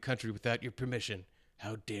running the country without your permission.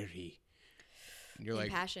 How dare he?" And you're like,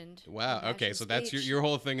 Impassioned. wow, okay, Impassioned so that's speech. your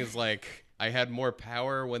whole thing is like, I had more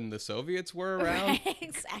power when the Soviets were around. Right,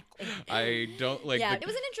 exactly. I don't like. Yeah, the- it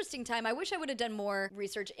was an interesting time. I wish I would have done more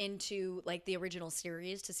research into like the original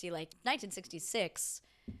series to see like 1966.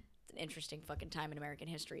 It's an interesting fucking time in American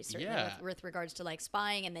history, certainly Yeah. with regards to like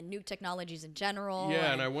spying and then new technologies in general.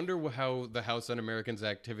 Yeah, and I wonder how the House Un-Americans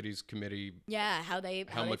Activities Committee, yeah, how they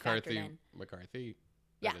how they factored McCarthy.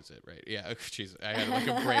 Yeah. That is it, right? Yeah. Jeez, I had like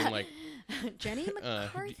a brain like. in. Jenny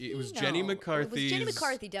McCarthy. it was No, Jenny It was Jenny McCarthy's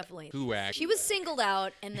McCarthy, definitely. HUAC. She was singled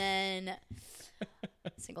out, and then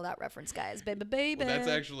singled out reference, guys, baby, baby. Well, that's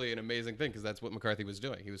actually an amazing thing because that's what McCarthy was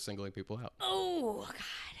doing. He was singling people out. Oh God.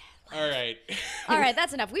 All right. All right,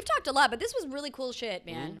 that's enough. We've talked a lot, but this was really cool shit,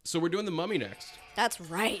 man. So we're doing The Mummy next. That's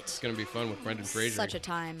right. It's going to be fun with Brendan Fraser. Such a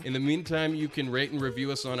time. In the meantime, you can rate and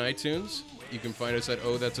review us on iTunes. You can find us at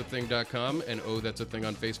ohthat'sathing.com and ohthat'sathing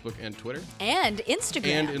on Facebook and Twitter. And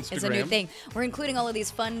Instagram, And is a new Instagram. thing. We're including all of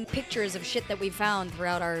these fun pictures of shit that we've found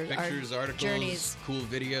throughout our Pictures, articles, journeys. cool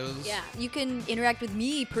videos. Yeah, you can interact with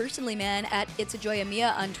me personally, man, at It's a Joya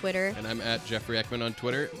Mia on Twitter. And I'm at Jeffrey Ekman on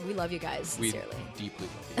Twitter. We love you guys, We sincerely. deeply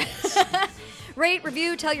love you. Rate,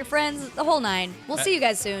 review, tell your friends, the whole nine. We'll see you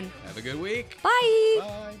guys soon. Have a good week. Bye.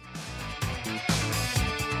 Bye.